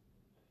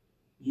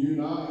 you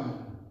and I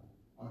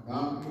are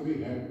not going to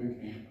be happy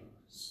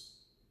campers.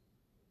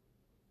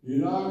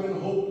 You're not going to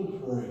hope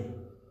and pray.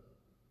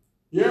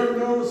 You ever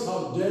notice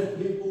how dead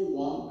people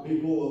want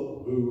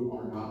people who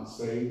are not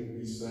saved to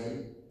be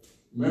saved?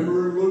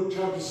 Remember in Luke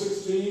chapter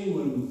 16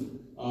 when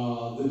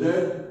the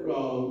dead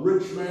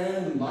rich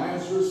man and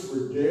Lazarus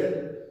were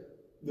dead?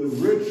 The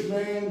rich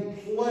man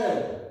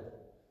pled,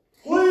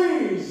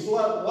 please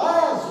let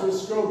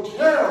Lazarus go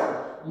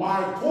tell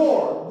my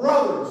poor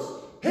brothers.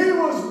 He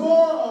was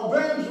more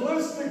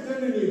evangelistic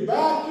than any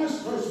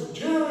Baptist,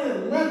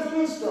 Presbyterian,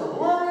 Methodist, or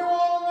whoever you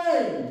want to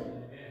name.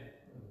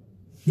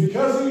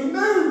 Because he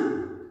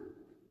knew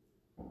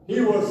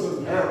he was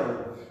in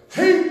hell.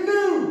 He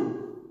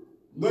knew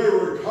they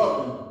were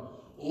coming.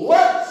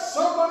 Let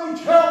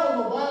somebody tell them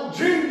about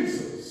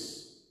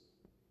Jesus.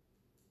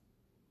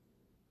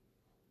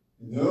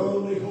 And the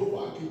only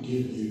hope I can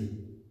give you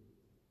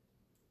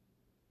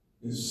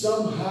is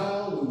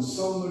somehow when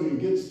somebody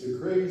gets the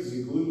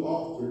crazy glue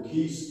off their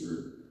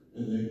keister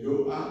and they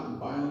go out and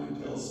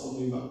finally tell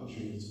somebody about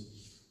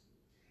Jesus,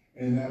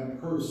 and that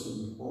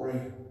person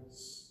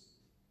prays.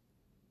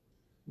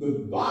 The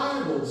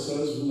Bible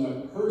says when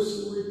that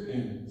person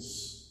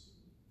repents,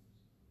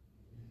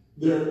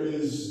 there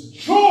is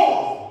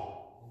joy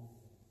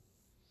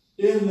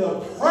in the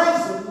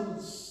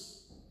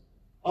presence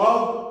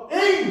of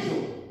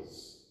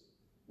angels.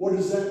 What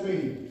does that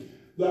mean?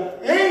 The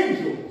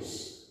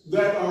angels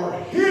that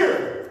are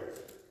here,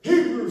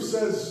 Hebrews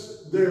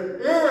says they're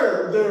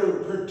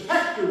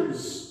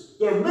protectors,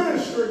 they're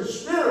ministering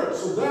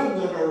spirits of them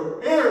that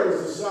are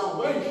heirs of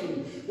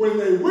salvation. When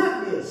they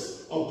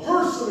witness a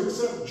person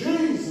accept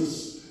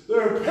Jesus, they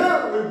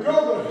apparently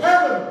go to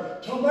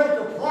heaven to make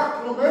a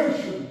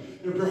proclamation.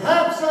 And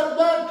perhaps at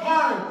that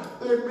time,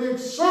 they make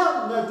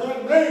certain that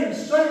that name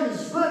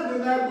stays written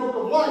in that book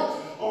of life,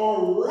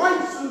 or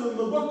writes it in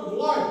the book of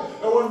life.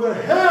 And when the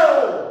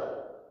hell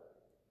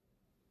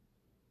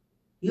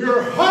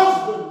Your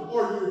husband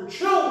or your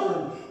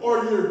children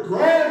or your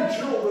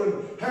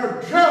grandchildren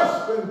have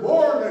just been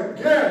born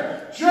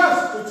again,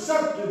 just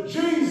accepted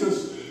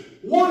Jesus.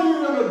 What are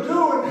you going to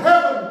do in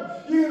heaven?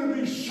 You're going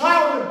to be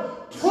shouting,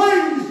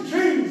 praise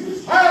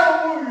Jesus,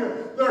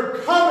 hallelujah, they're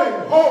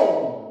coming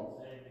home.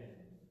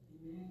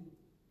 Amen.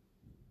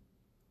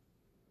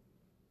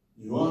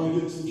 You want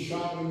to get some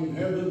shouting in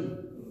heaven?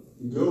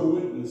 Go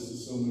witness to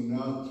someone.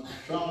 Now,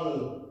 shot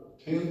a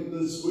tent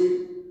this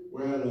week.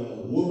 We had a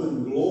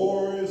woman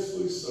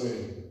gloriously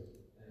saved.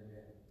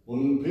 Amen. One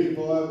of the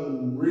people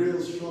having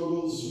real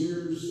struggles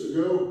years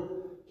ago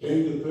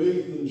came to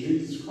faith in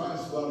Jesus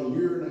Christ about a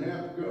year and a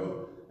half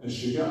ago, and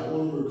she got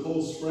one of her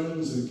close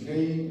friends and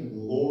came, and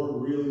the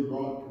Lord really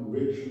brought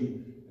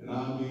conviction. And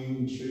I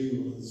mean, she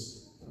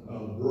was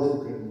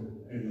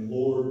broken, and the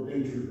Lord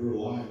entered her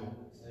life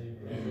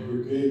and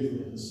forgave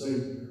her and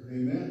saved her.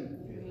 Amen.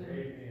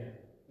 Amen.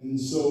 And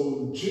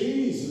so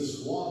Jesus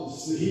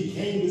he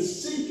came to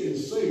seek and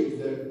save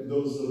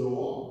those that are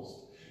lost.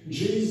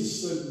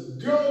 Jesus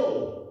said,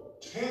 go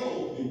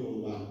tell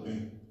people about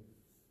me.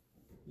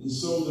 And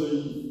so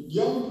the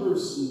young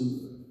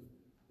person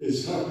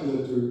is happy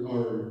that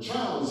our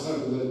child is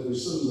happy that their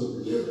sins are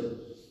forgiven.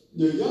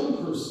 The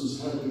young person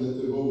is happy that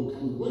they've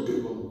overcome the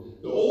wicked one.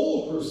 The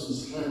old person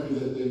is happy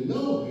that they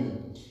know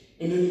him.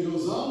 And then he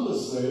goes on to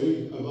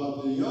say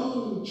about the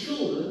young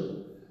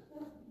children,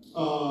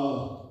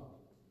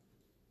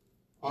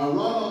 I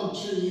write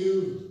unto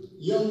you,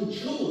 young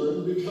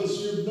children, because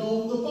you've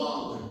known the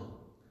Father.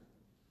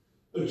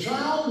 A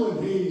child,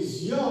 when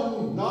he's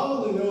young, not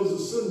only knows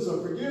his sins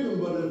are forgiven,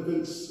 but if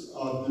it's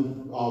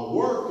a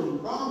work in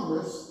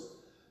progress,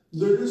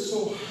 they're just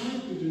so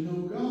happy to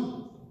know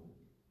God.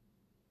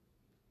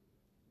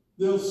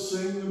 They'll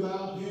sing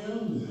about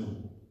him,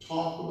 they'll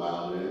talk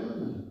about him,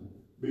 and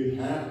be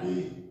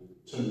happy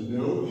to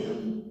know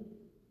him.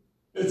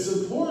 It's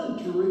important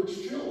to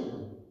reach children.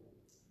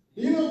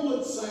 You know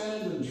what's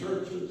sad in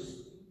churches?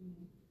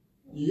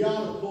 You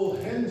got to pull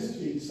hen's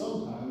teeth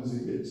sometimes to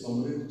get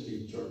somebody to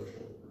teach our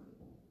children.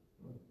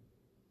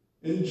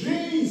 And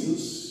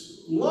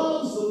Jesus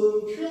loves the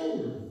little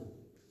children.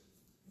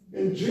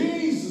 And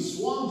Jesus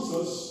wants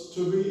us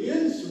to be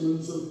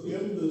instruments of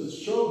him that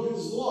show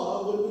his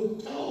love and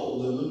to tell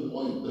them and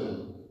point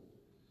them.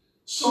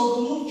 So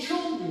the little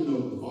children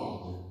know the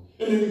Father.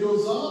 And then he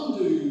goes on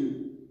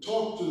to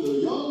talk to the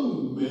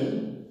young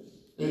men.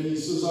 And he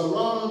says, I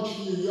write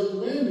unto you, young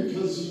men,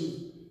 because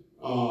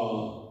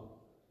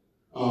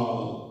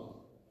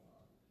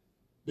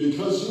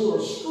you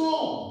are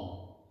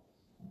strong,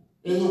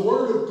 and the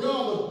word of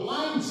God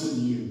abides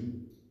in you,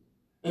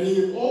 and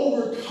you've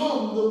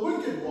overcome the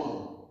wicked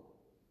one.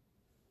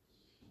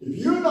 If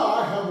you and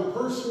I have a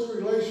personal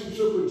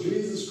relationship with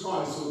Jesus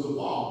Christ, with the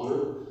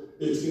Father,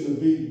 it's going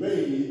to be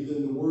bathed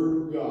in the Word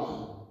of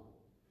God.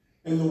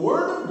 And the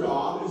Word of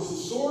God is the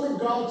sword of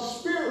God's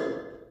Spirit.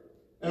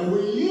 And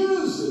we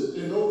use it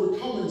in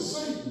overcoming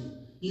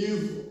Satan.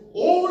 You've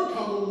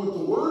overcome him with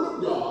the Word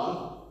of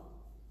God.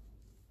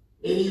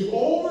 And you've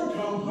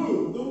overcome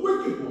who? The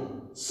wicked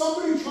one.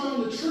 Somebody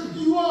trying to trip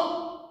you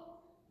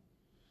up.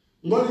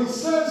 But he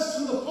says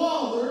to the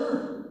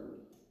Father,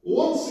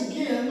 once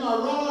again, I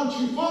write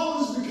unto you,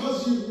 fathers,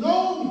 because you've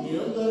known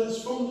him that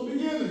is from the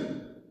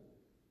beginning.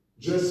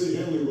 Jesse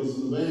Henley was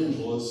an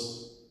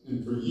evangelist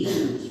and for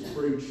years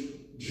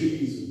preached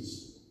Jesus.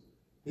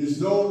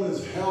 He's known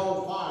as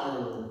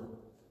Hellfire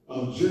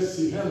of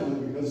Jesse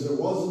Henley because there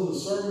wasn't a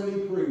sermon he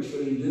preached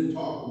that he didn't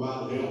talk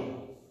about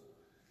hell.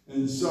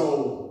 And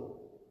so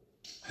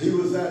he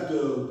was at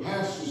the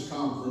pastor's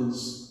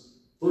conference,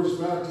 First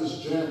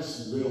Baptist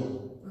Jacksonville,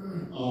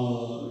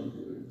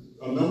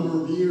 a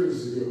number of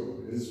years ago.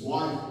 His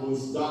wife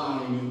was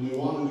dying and they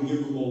wanted to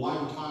give him a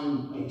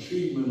Lifetime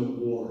Achievement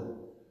Award.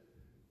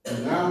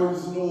 And now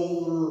he's an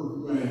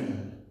older man.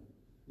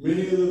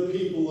 Many of the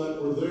people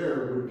that were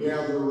there would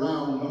gather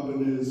around up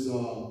in his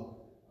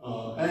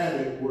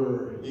attic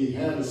where he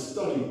had a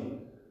study.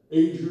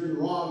 Adrian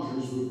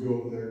Rogers would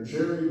go there.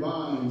 Jerry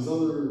Vines,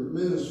 other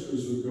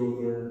ministers would go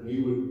there. And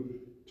he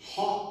would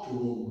talk to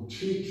them,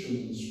 teach them,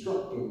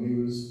 instruct them. He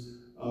was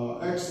an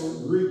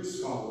excellent Greek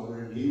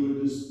scholar, and he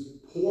would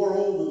just pour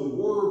over the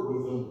word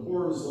with them,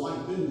 pour his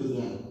life into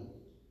them.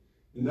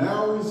 And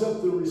now he's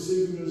up there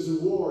receiving his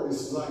award. He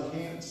says, I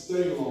can't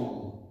stay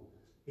long.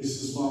 He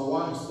says, my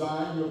wife's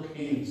dying of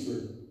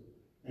cancer,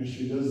 and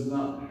she does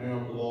not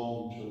have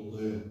long to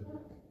live.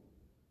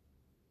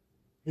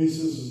 He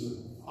says,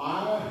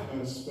 I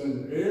have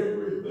spent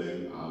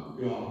everything I've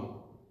got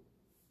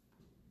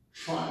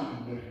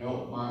trying to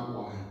help my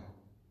wife.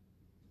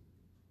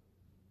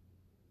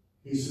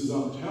 He says,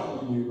 I'm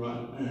telling you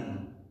right now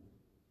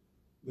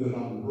that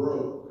I'm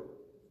broke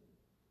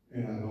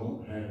and I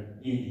don't have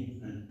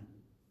anything.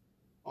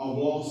 I've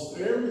lost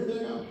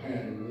everything I've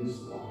had in this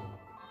life.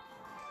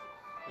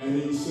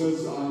 And he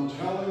says, I'm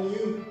telling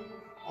you,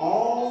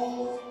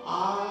 all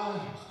I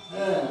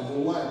have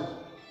left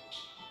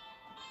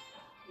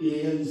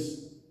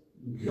is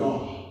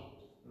God.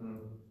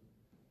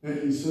 And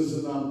he says,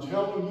 and I'm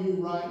telling you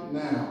right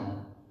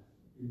now,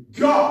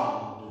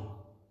 God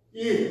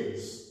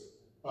is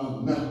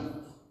enough.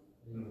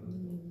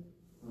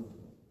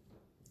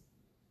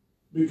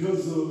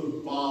 Because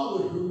the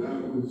Father who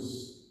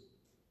knows,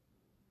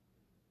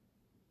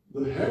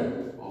 the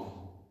Heavenly Father,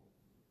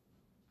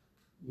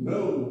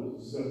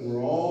 knows that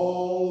we're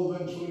all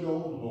eventually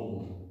going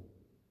home.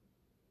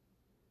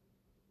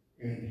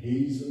 And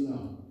He's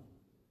enough.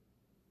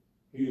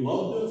 He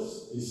loved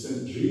us. He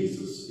sent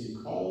Jesus. He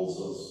calls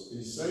us.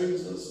 He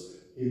saves us.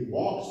 He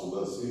walks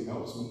with us. He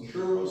helps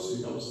mature us.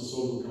 He helps us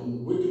overcome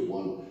the wicked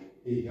one.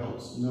 He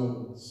helps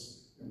know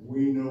us. And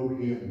we know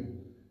Him.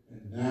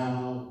 And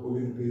now we're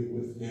going to be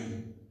with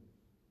Him.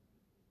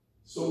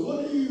 So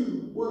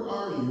where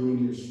are you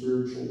in your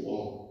spiritual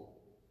walk?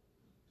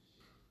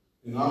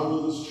 And I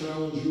will just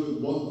challenge you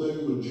with one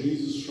thing with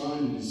Jesus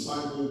trying to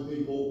disciple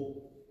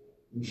people.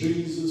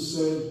 Jesus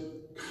said,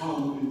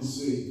 come and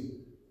see.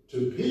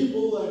 To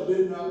people that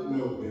did not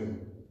know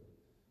Him.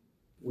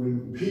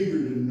 When Peter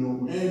didn't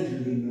know Him, Andrew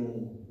didn't know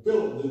Him,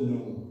 Philip didn't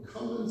know Him,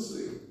 come and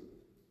see.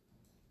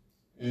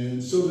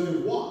 And so they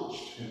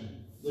watched Him.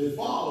 They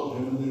followed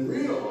Him, and they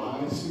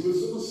realized He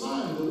was the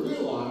Messiah. They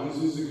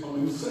realized He's a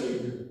coming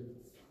Savior.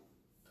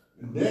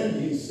 And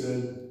then He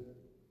said,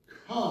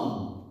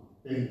 come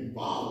and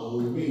follow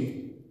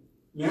me.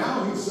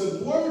 Now He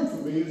said, learn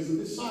from me as a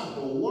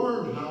disciple.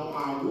 Learn how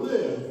I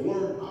live.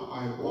 Learn how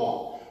I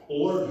walk.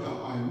 Learn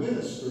how I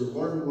minister.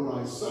 Learn what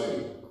I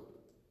say.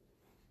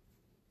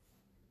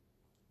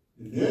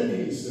 And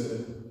then He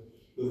said,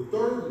 the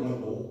third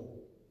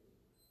level,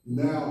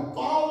 now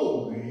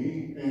follow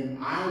me,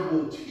 and I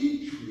will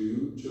teach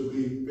you to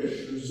be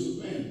fishers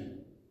of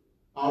men.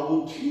 I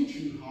will teach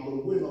you how to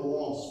win a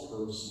lost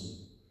person.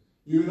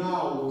 You and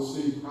I will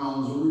see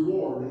crowns of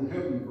reward in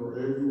heaven for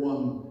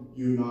everyone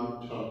you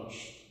not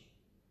touched.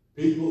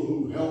 People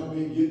who helped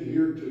me get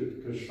here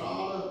to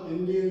Coshada,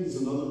 Indians,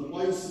 and other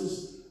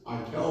places.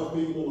 I tell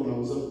people when I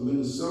was up in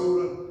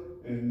Minnesota,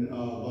 and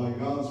by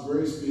God's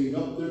grace being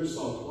up there,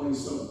 saw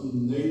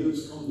 20-something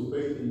natives come to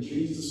faith in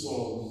Jesus while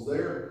I was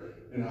there.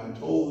 And I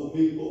told the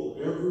people,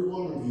 every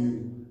one of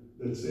you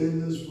that's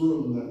in this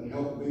room that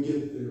helped me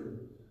get there,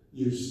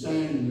 you're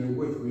standing there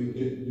with me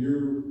getting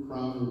your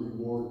crown of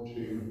reward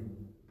too.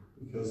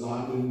 Because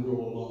I didn't go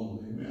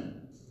alone.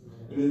 Amen.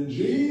 And then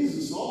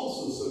Jesus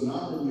also said,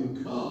 not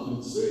only come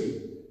and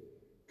see,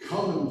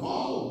 come and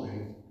follow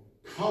me.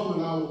 Come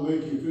and I will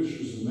make you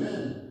fishers of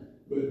men.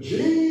 But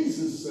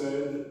Jesus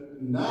said,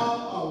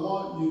 now I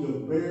want you to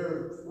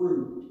bear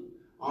fruit.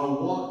 I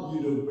want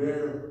you to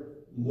bear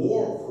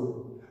more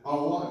fruit. I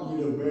want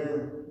you to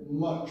bear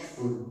much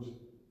fruit.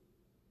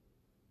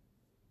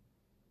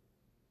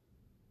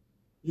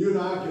 You and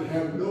I can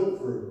have no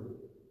fruit.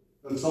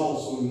 That's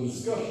also in the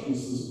discussion. He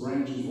says the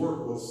branch is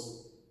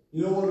worthless.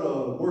 You know what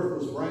a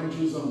worthless branch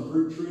is on a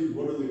fruit tree?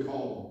 What do they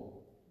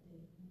call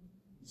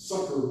them?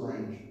 Sucker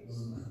branches.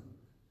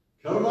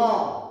 Cut them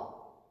off.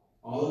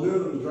 All they're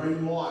doing is drain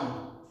them life.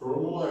 Throw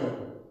them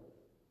away.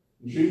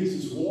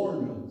 Jesus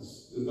warned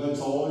us that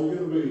that's all you're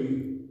going to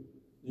be.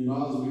 You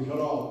might as well be cut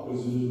off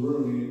because it is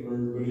ruining it for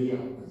everybody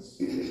else.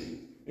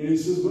 And He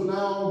says, but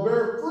now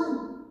bear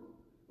fruit.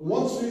 And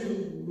once we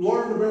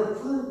learn to bear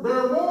fruit,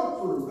 bear more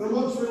fruit. And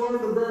once we learn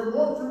to bear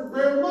more fruit,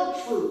 bear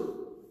much fruit.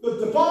 That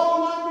the Father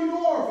might be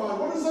glorified.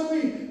 What does that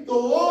mean? The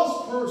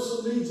lost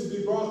person needs to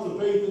be brought to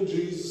faith in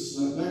Jesus.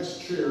 And that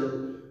next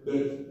chair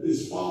that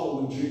is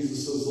following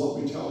Jesus says,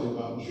 let me tell you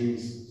about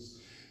Jesus.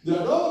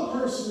 That other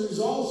person who's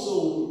also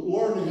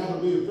learning how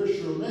to be a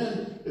fisher of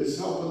men is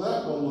helping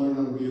that one learn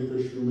how to be a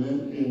fisher of men.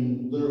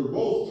 And they're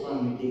both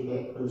trying to get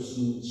that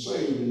person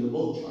saved. And they're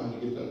both trying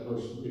to get that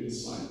person to be a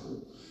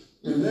disciple.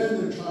 And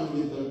then they're trying to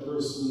get that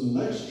person in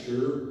the next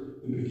year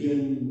and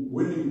begin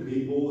winning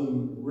people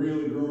and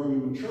really growing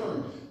and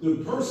maturing.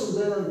 The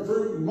person bearing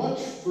fruit, much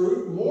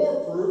fruit,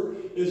 more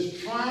fruit,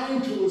 is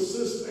trying to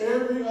assist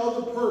every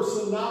other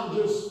person, not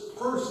just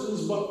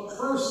persons, but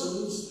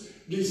persons,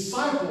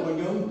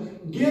 discipling them,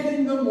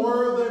 getting them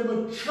where they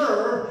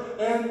mature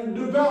and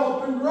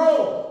develop and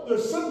grow. They're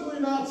simply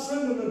not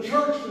sitting in the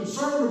church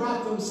concerned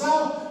about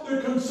themselves.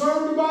 They're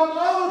concerned about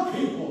other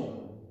people.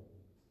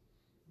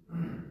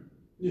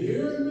 You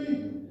hearing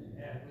me?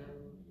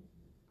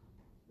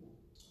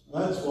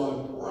 That's why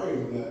I pray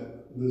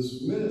that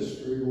this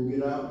ministry will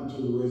get out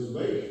into the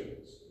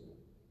reservations.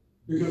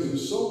 Because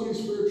there's so many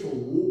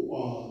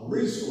spiritual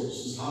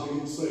resources how to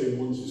get saved,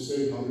 once you're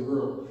saved, how to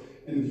grow.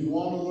 And if you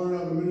want to learn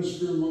how to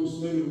minister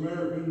amongst Native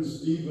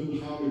Americans, even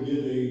how to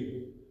get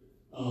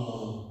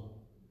a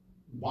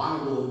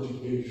Bible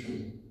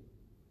education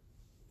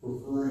for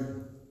free,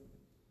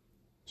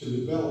 to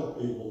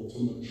develop people, to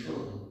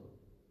mature.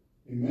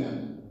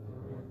 Amen?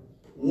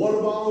 What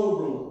about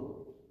Oberlin?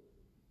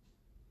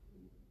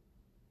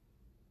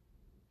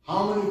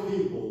 How many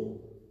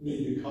people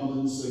need to come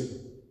and see?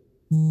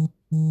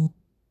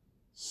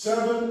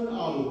 7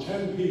 out of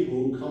 10 people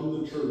who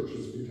come to church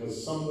is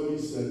because somebody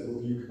said,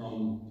 will you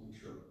come to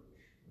church?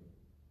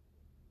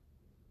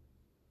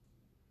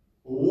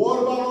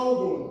 What about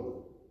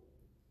Oberlin?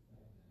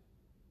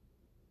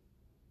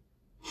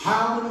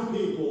 How many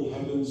people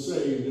have been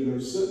saved and are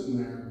sitting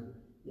there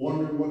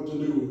wondering what to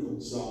do with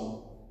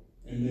themselves.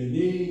 And they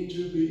need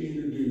to be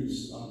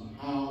introduced on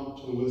how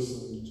to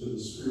listen to the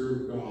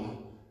Spirit of God,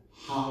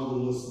 how to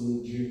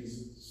listen to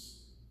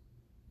Jesus.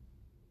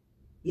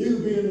 You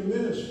can be in the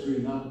ministry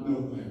and not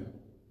know that.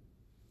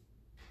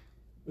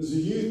 As a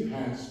youth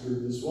pastor,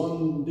 this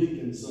one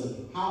deacon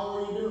said, "How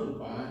are you doing,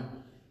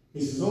 Fine?"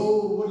 He says,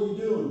 "Oh, what are you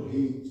doing?"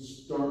 He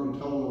started to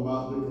tell him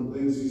about different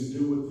things he's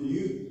doing with the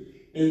youth.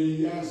 And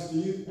he asked the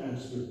youth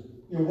pastor,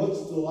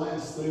 "What's the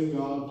last thing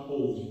God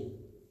told you?"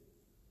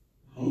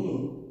 "I don't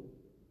know."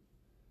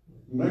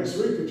 Next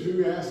week or two,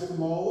 he asked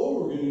them all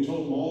over again. He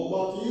told them all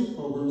about the youth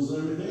programs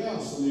and everything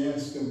else. And he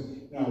asked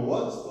him, "Now,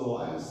 what's the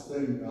last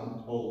thing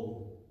God told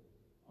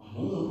you?" "I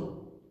don't know."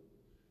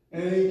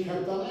 And he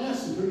kept on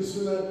asking. Pretty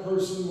soon that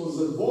person was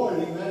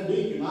avoiding that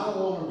deacon. "I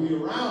don't want to be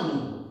around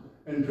him."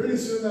 And pretty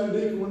soon that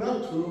deacon went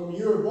up to him.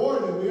 "You're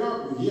avoiding me,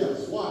 aren't you?"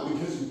 "Yes." "Why?"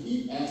 "Because you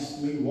keep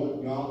asking me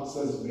what God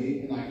says to me,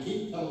 and I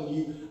keep telling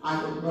you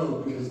I don't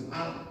know because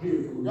I don't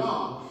hear from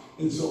God.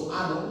 And so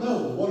I don't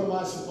know. What am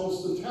I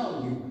supposed to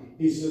tell you?"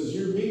 He says,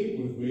 "You're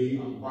meeting with me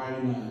on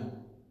Friday night."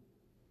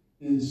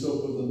 And so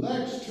for the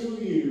next 2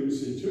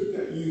 years, he took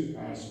that youth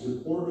pastor,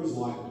 poured his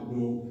life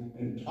into him,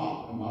 and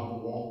taught him how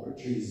to walk with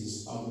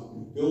Jesus, how to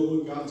be filled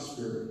with God's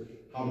Spirit,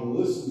 how to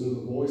listen to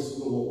the voice of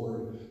the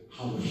Lord,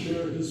 how to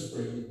share his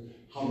faith,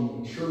 how to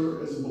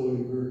mature as a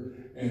believer,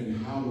 and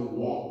how to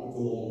walk with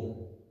the Lord.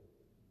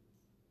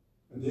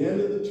 At the end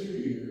of the 2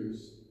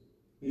 years,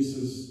 he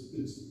says,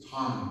 "It's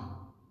time.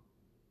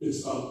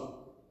 It's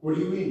up." "What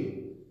do you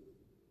mean?"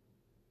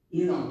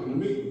 "You're not going to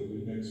meet with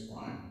me next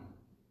Friday.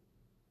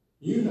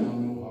 You now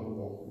know how to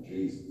walk with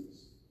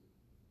Jesus."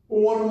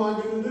 "Well, what am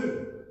I going to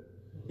do?"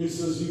 He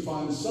says, "You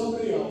find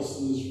somebody else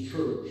in this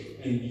church,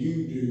 and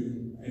you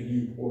do, and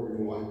you pour your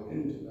life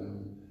into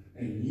them,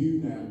 and you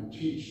now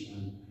teach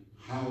them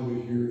how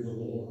to hear the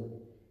Lord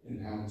and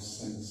how to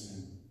sense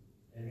him."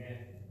 Amen.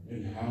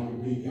 And how to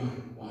be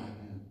guided by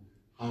him,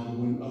 how to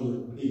win other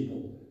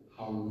people,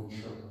 how to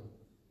mature.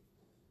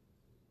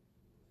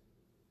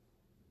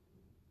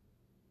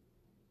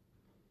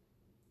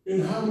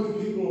 And how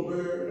many people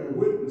are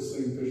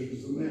witnessing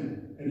fishers of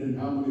men? And then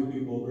how many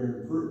people are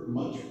bearing fruit,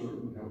 much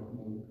fruit, and helping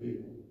other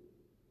people?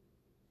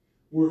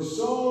 We're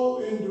so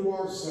into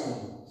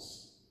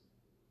ourselves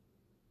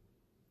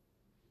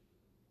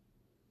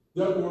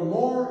that we're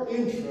more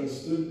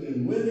interested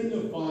in winning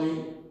a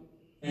fight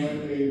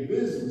at a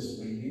business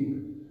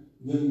meeting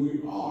than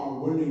we are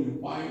winning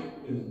a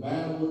fight in a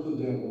battle with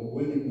the devil,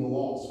 winning the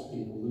lost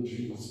people to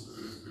Jesus.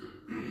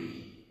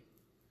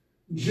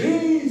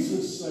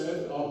 Jesus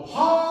said,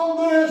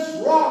 "Upon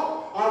this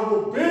rock I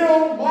will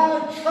build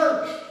my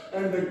church,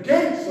 and the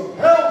gates of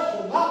hell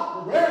shall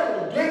not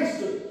prevail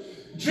against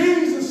it."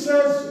 Jesus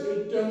says,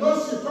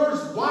 unless you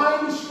first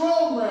bind a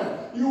strong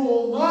man, you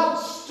will not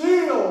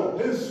steal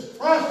his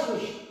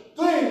precious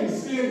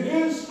things in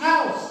his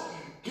house.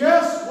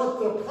 Guess what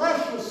the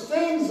precious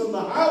things in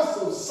the house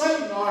of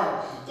Satan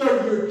are?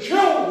 They're your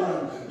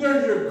children,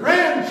 they're your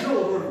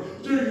grandchildren,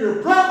 they're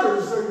your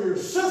brothers, they're your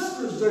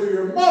sisters, they're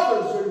your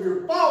mothers, they're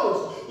your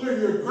fathers, they're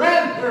your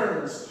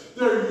grandparents,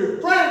 they're your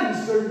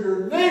friends, they're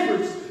your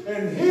neighbors,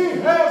 and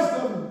he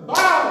has them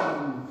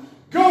bound,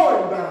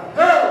 going to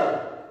hell.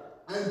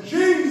 And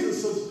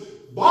Jesus says,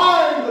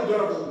 "Bind the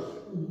devil,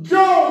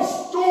 go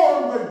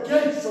storm the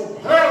gates of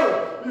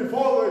hell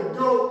before they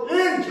go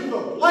into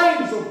the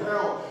flames of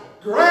hell.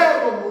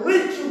 Grab them,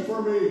 reach them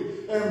for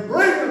me, and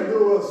bring them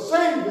to a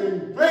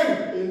saving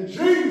faith in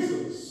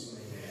Jesus."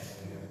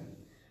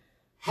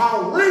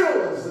 How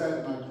real is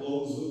that? And I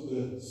close with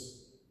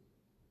this.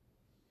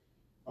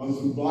 I was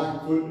in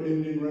Blackfoot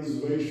Indian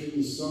Reservation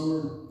this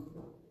summer.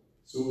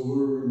 So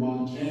we're in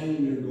Montana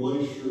near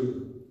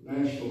Glacier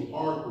National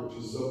Park,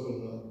 which is up in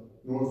the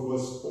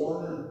northwest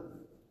corner.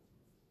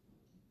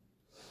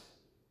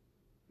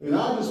 And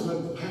I just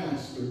met the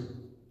pastor.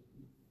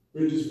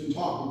 We'd just been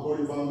talking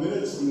 45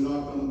 minutes, and we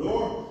knocked on the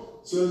door.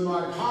 Said,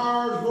 "My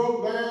car's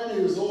broke down."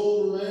 He was an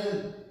older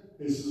man.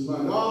 He says,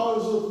 "My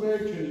daughter's with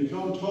me. Can you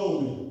come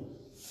tow me?"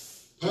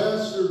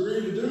 Pastor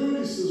agreed to do it.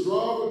 He says,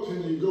 "Robert,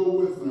 can you go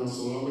with me?" I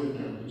said, "I'll be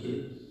happy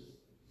to."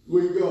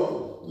 We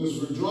go. As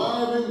we're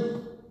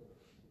driving,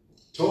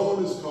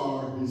 towing his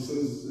car, he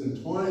says,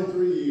 "In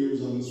 23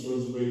 years on this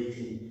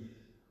reservation,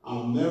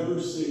 I've never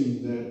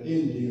seen that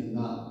Indian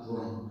not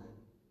drunk.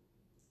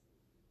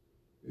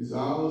 His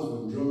hour's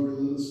been drunker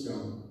than the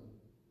skunk.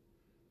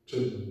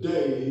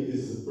 Today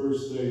is the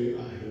first day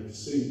I have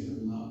seen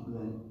him not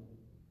drunk."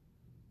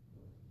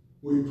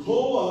 We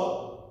pull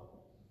up.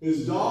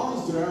 His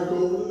daughter's there. I go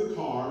over to the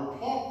car,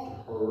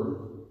 talk to her.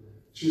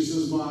 She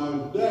says,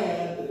 "My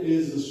dad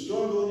is a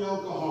struggling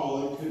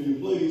alcoholic. Can you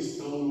please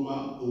tell him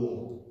about the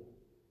Lord?"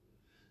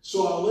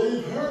 So I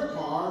leave her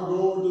car,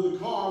 go over to the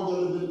car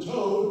that had been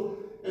towed,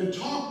 and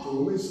talk to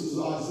him. I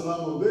said,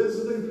 "I'm a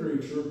visiting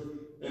preacher,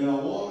 and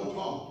I want to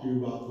talk to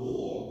you about the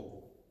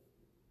Lord."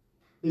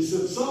 He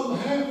said, "Something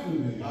happened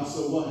to me." I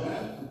said, "What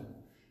happened?"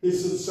 He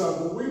said,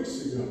 "Several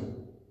weeks ago,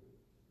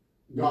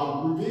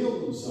 God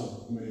revealed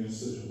himself to me." I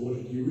said, "What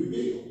did he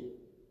reveal?"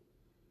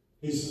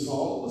 He says,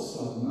 all of a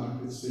sudden I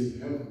could see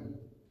heaven.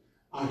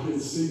 I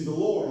could see the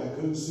Lord. I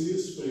couldn't see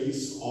his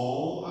face.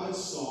 All I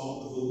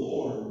saw of the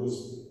Lord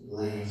was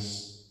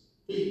brass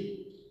feet.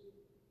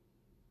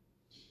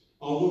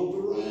 I looked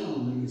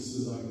around, and he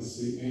says, I could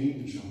see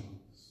angels.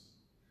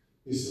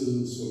 He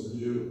said, it's so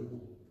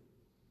beautiful.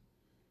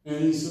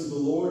 And he said, the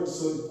Lord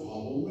said,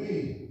 follow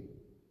me.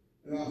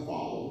 And I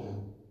followed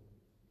him.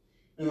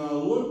 And I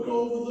looked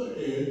over the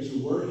edge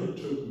of where he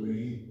took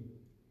me,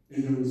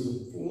 and there was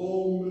a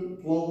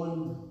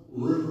flowing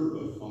river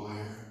of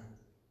fire.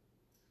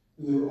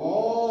 And there were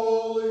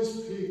all these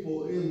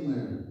people in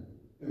there,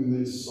 and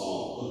they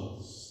saw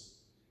us.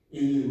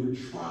 And they were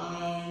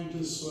trying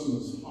to swim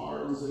as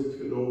hard as they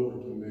could over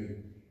to me.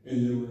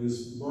 And they were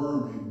just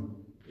burning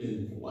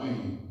in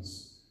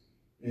flames.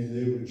 And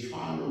they would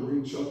try to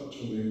reach up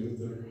to me with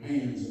their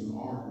hands and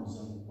arms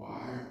on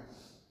fire.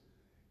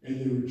 And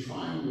they were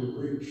trying to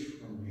reach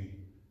for me.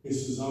 He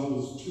says, I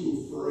was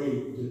too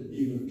afraid to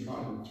even try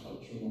to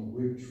touch them or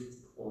reach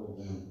toward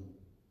them.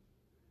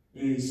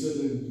 And he said,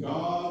 and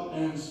God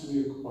asked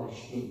me a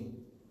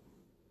question.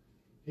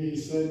 He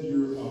said,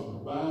 you're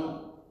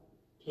about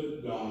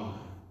to die.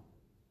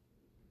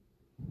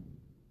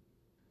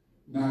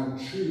 Now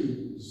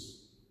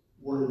choose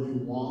where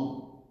you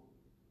want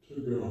to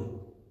go.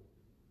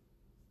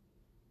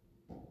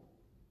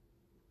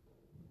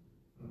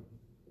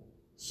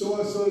 So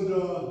I said,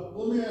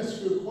 let me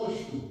ask you a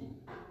question.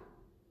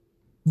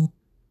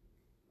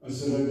 I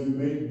said, have you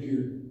made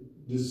your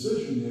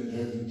decision yet?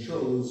 Have you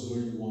chose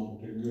where you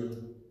want to go?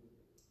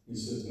 He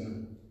said,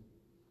 no.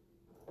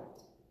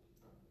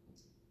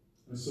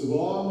 I said,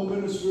 well, I'm a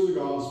minister of the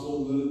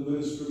gospel, and a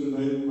minister to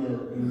Native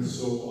Americans,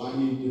 so I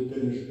need to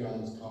finish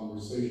God's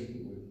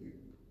conversation with you.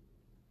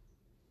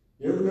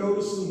 You ever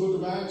notice in the book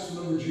of Acts,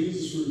 whenever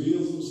Jesus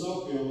reveals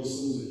himself, he always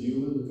sends a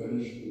human to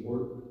finish the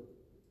work?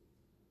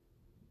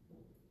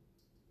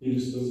 He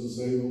just doesn't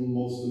save them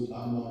most of the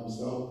time by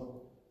himself.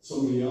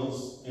 Somebody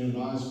else,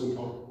 Ananias, go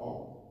talk to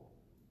Paul.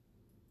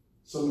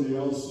 Somebody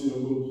else,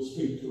 go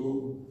speak to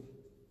him.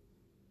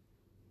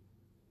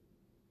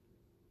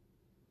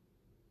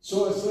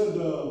 So I said,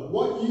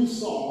 what you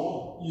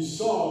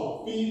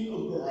saw feet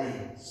of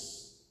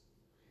brass.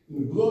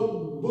 In the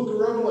book of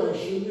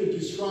Revelation, it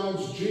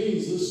describes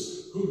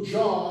Jesus, who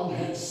John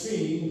had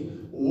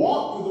seen,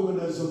 walked with him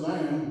as a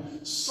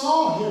man,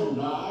 saw him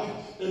die,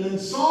 and then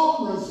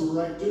saw him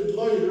resurrected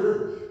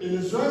later, and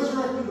his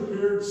resurrected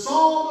appeared,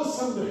 saw him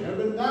ascend to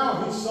heaven.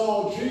 Now he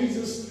saw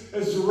Jesus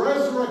as the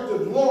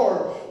resurrected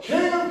Lord,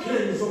 King of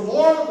kings and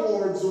Lord of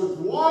lords, with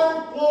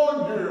white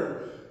flowing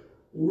hair,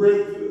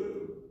 with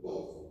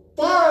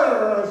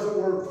fire, as it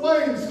were,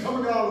 flames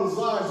coming out of his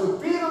eyes,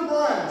 with feet of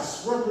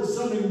brass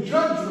representing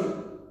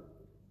judgment.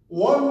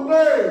 One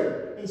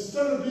day,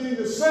 instead of being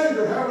a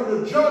savior,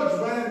 having to judge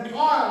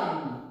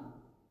mankind.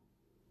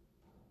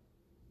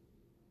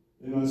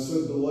 And I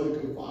said, the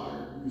lake of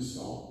fire you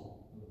saw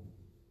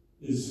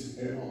is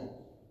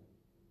hell.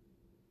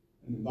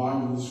 And the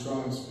Bible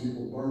describes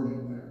people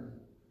burning there.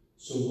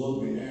 So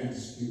let me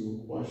ask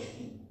you a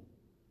question.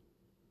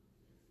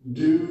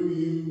 Do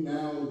you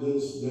now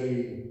this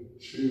day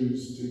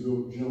choose to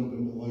go jump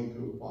in the lake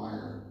of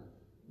fire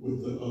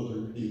with the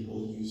other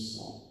people you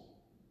saw?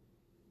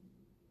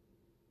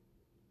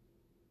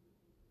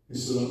 He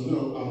said,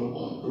 no, I don't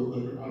want to go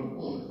there. I don't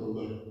want to go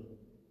there.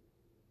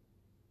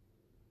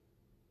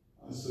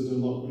 I said,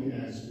 then let me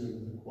ask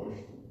you the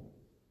question.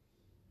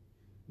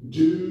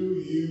 Do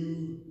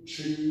you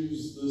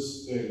choose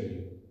this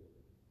day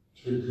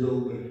to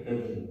go to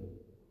heaven?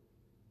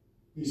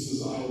 He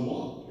says, I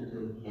want to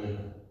go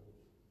there.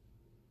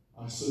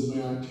 I said,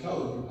 may I tell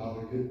you how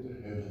to get to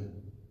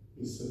heaven?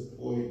 He said,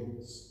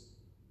 please.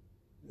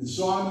 And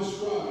so I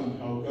described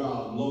how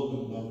God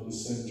loved enough to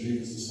send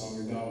Jesus,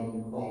 how he died on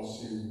the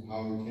cross here,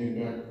 how he came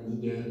back from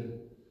the dead,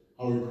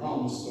 how he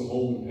promised a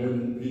home in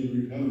heaven if he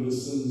repented of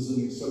his sins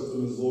and accepted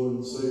him as Lord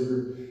and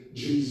Savior.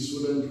 Jesus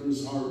would enter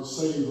his heart,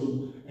 save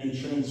him, and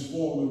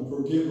transform him,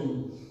 forgive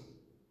him,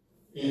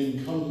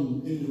 and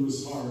come into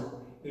his heart.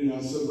 And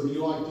I said, would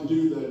you like to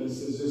do that? He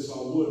says, yes,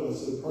 I would. I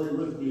said, pray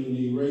with me. And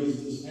he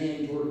raised his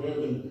hand toward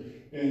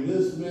heaven. And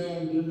this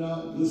man did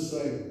not just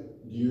say,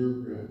 dear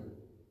God.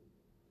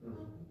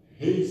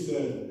 He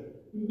said,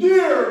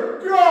 dear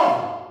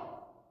God.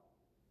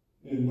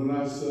 And when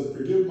I said,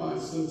 forgive my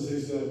sins,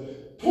 he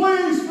said,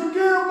 please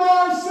forgive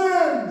my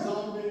sins.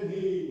 I mean,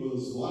 he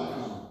was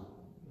loud.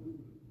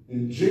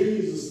 And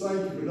Jesus,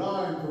 thank you for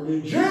dying for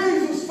me.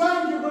 Jesus,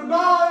 thank you for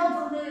dying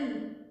for me.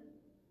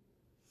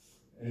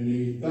 And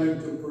he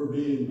thanked him for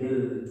being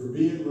buried, for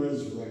being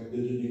resurrected.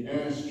 And he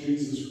asked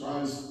Jesus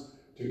Christ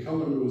to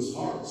come into his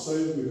heart,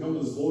 save him, become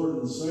his Lord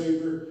and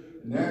Savior.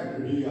 And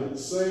after he got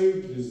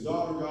saved, his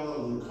daughter got out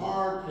of the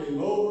car,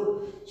 came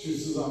over. She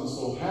says, I'm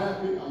so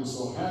happy, I'm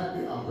so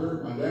happy. I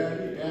heard my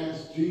daddy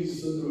ask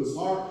Jesus into his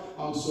heart.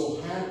 I'm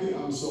so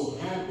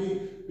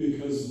happy,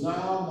 because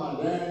now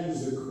my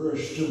daddy's a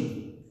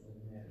Christian.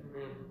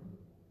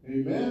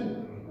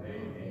 Amen?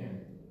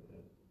 Amen.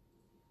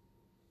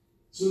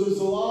 So there's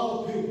a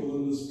lot of people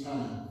in this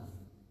time.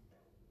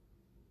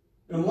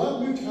 And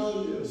let me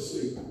tell you a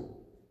secret.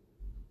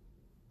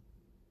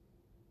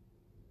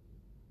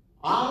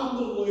 I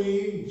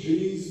believe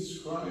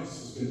Jesus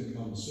Christ is going to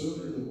come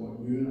sooner than what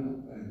you and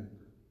I think.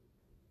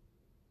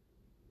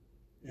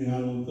 And I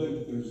don't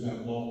think there's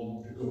that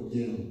long to go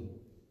get him,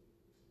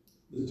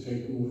 to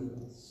take him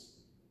with us.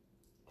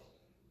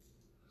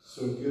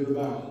 So get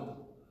about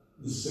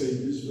the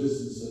Savior's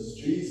business, as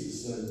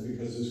Jesus said,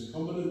 because there's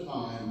coming a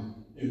time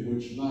in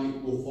which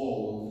night will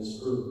fall on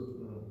this earth,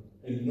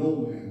 and no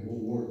man will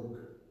work.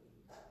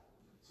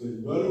 So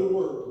you better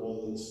work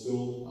while it's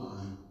still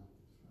time.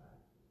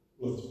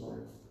 Let's pray.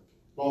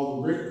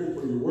 Father, we're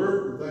grateful for your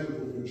word. We're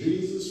thankful for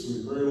Jesus.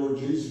 We pray, Lord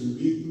Jesus,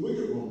 rebuke the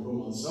wicked one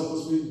from us. Help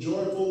us be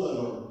joyful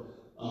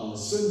that our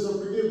sins are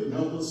forgiven.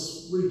 Help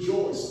us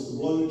rejoice that the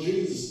blood of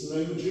Jesus, the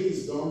name of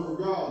Jesus, the armor of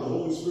God, the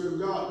Holy Spirit of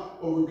God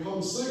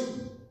overcome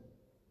Satan.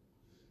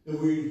 And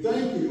we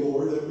thank you,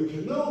 Lord, that we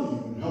can know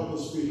you and help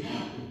us be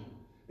happy.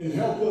 And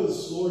help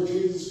us, Lord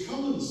Jesus,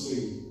 come and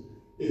see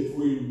if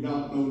we've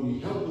not known you.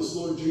 Help us,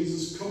 Lord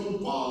Jesus, come and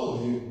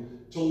follow you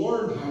to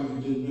learn how you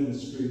did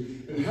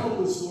ministry. And help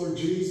us, Lord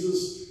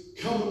Jesus,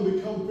 come and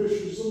become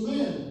fishers of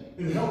men.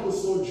 And help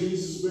us, Lord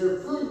Jesus, bear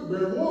fruit,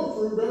 bear more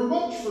fruit, bear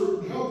much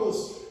fruit. And help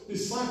us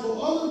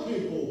disciple other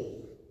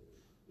people.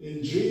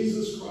 In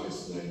Jesus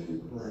Christ's name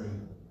we pray.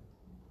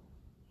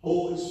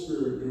 Holy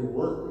Spirit, you're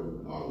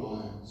working in our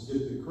lives.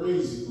 Get the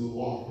crazy glue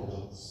off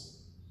of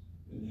us.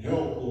 And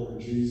help, Lord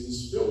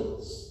Jesus, fill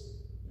us.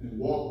 And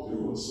walk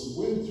through us and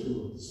win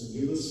through us. And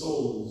give us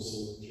souls,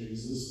 Lord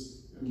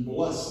Jesus. And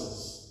bless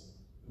us.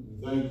 And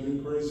we thank you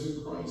and praise you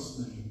in Christ's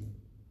name.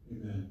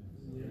 Amen.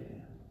 Yeah.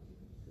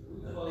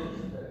 Could we close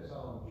with that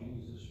song,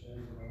 Jesus,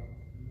 Name?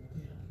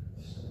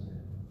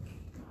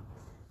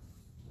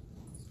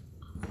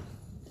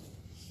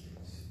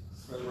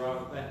 Brother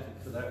Robert, thank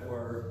you for that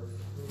word.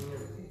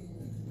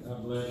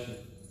 God bless you.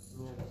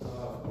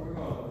 We're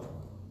going to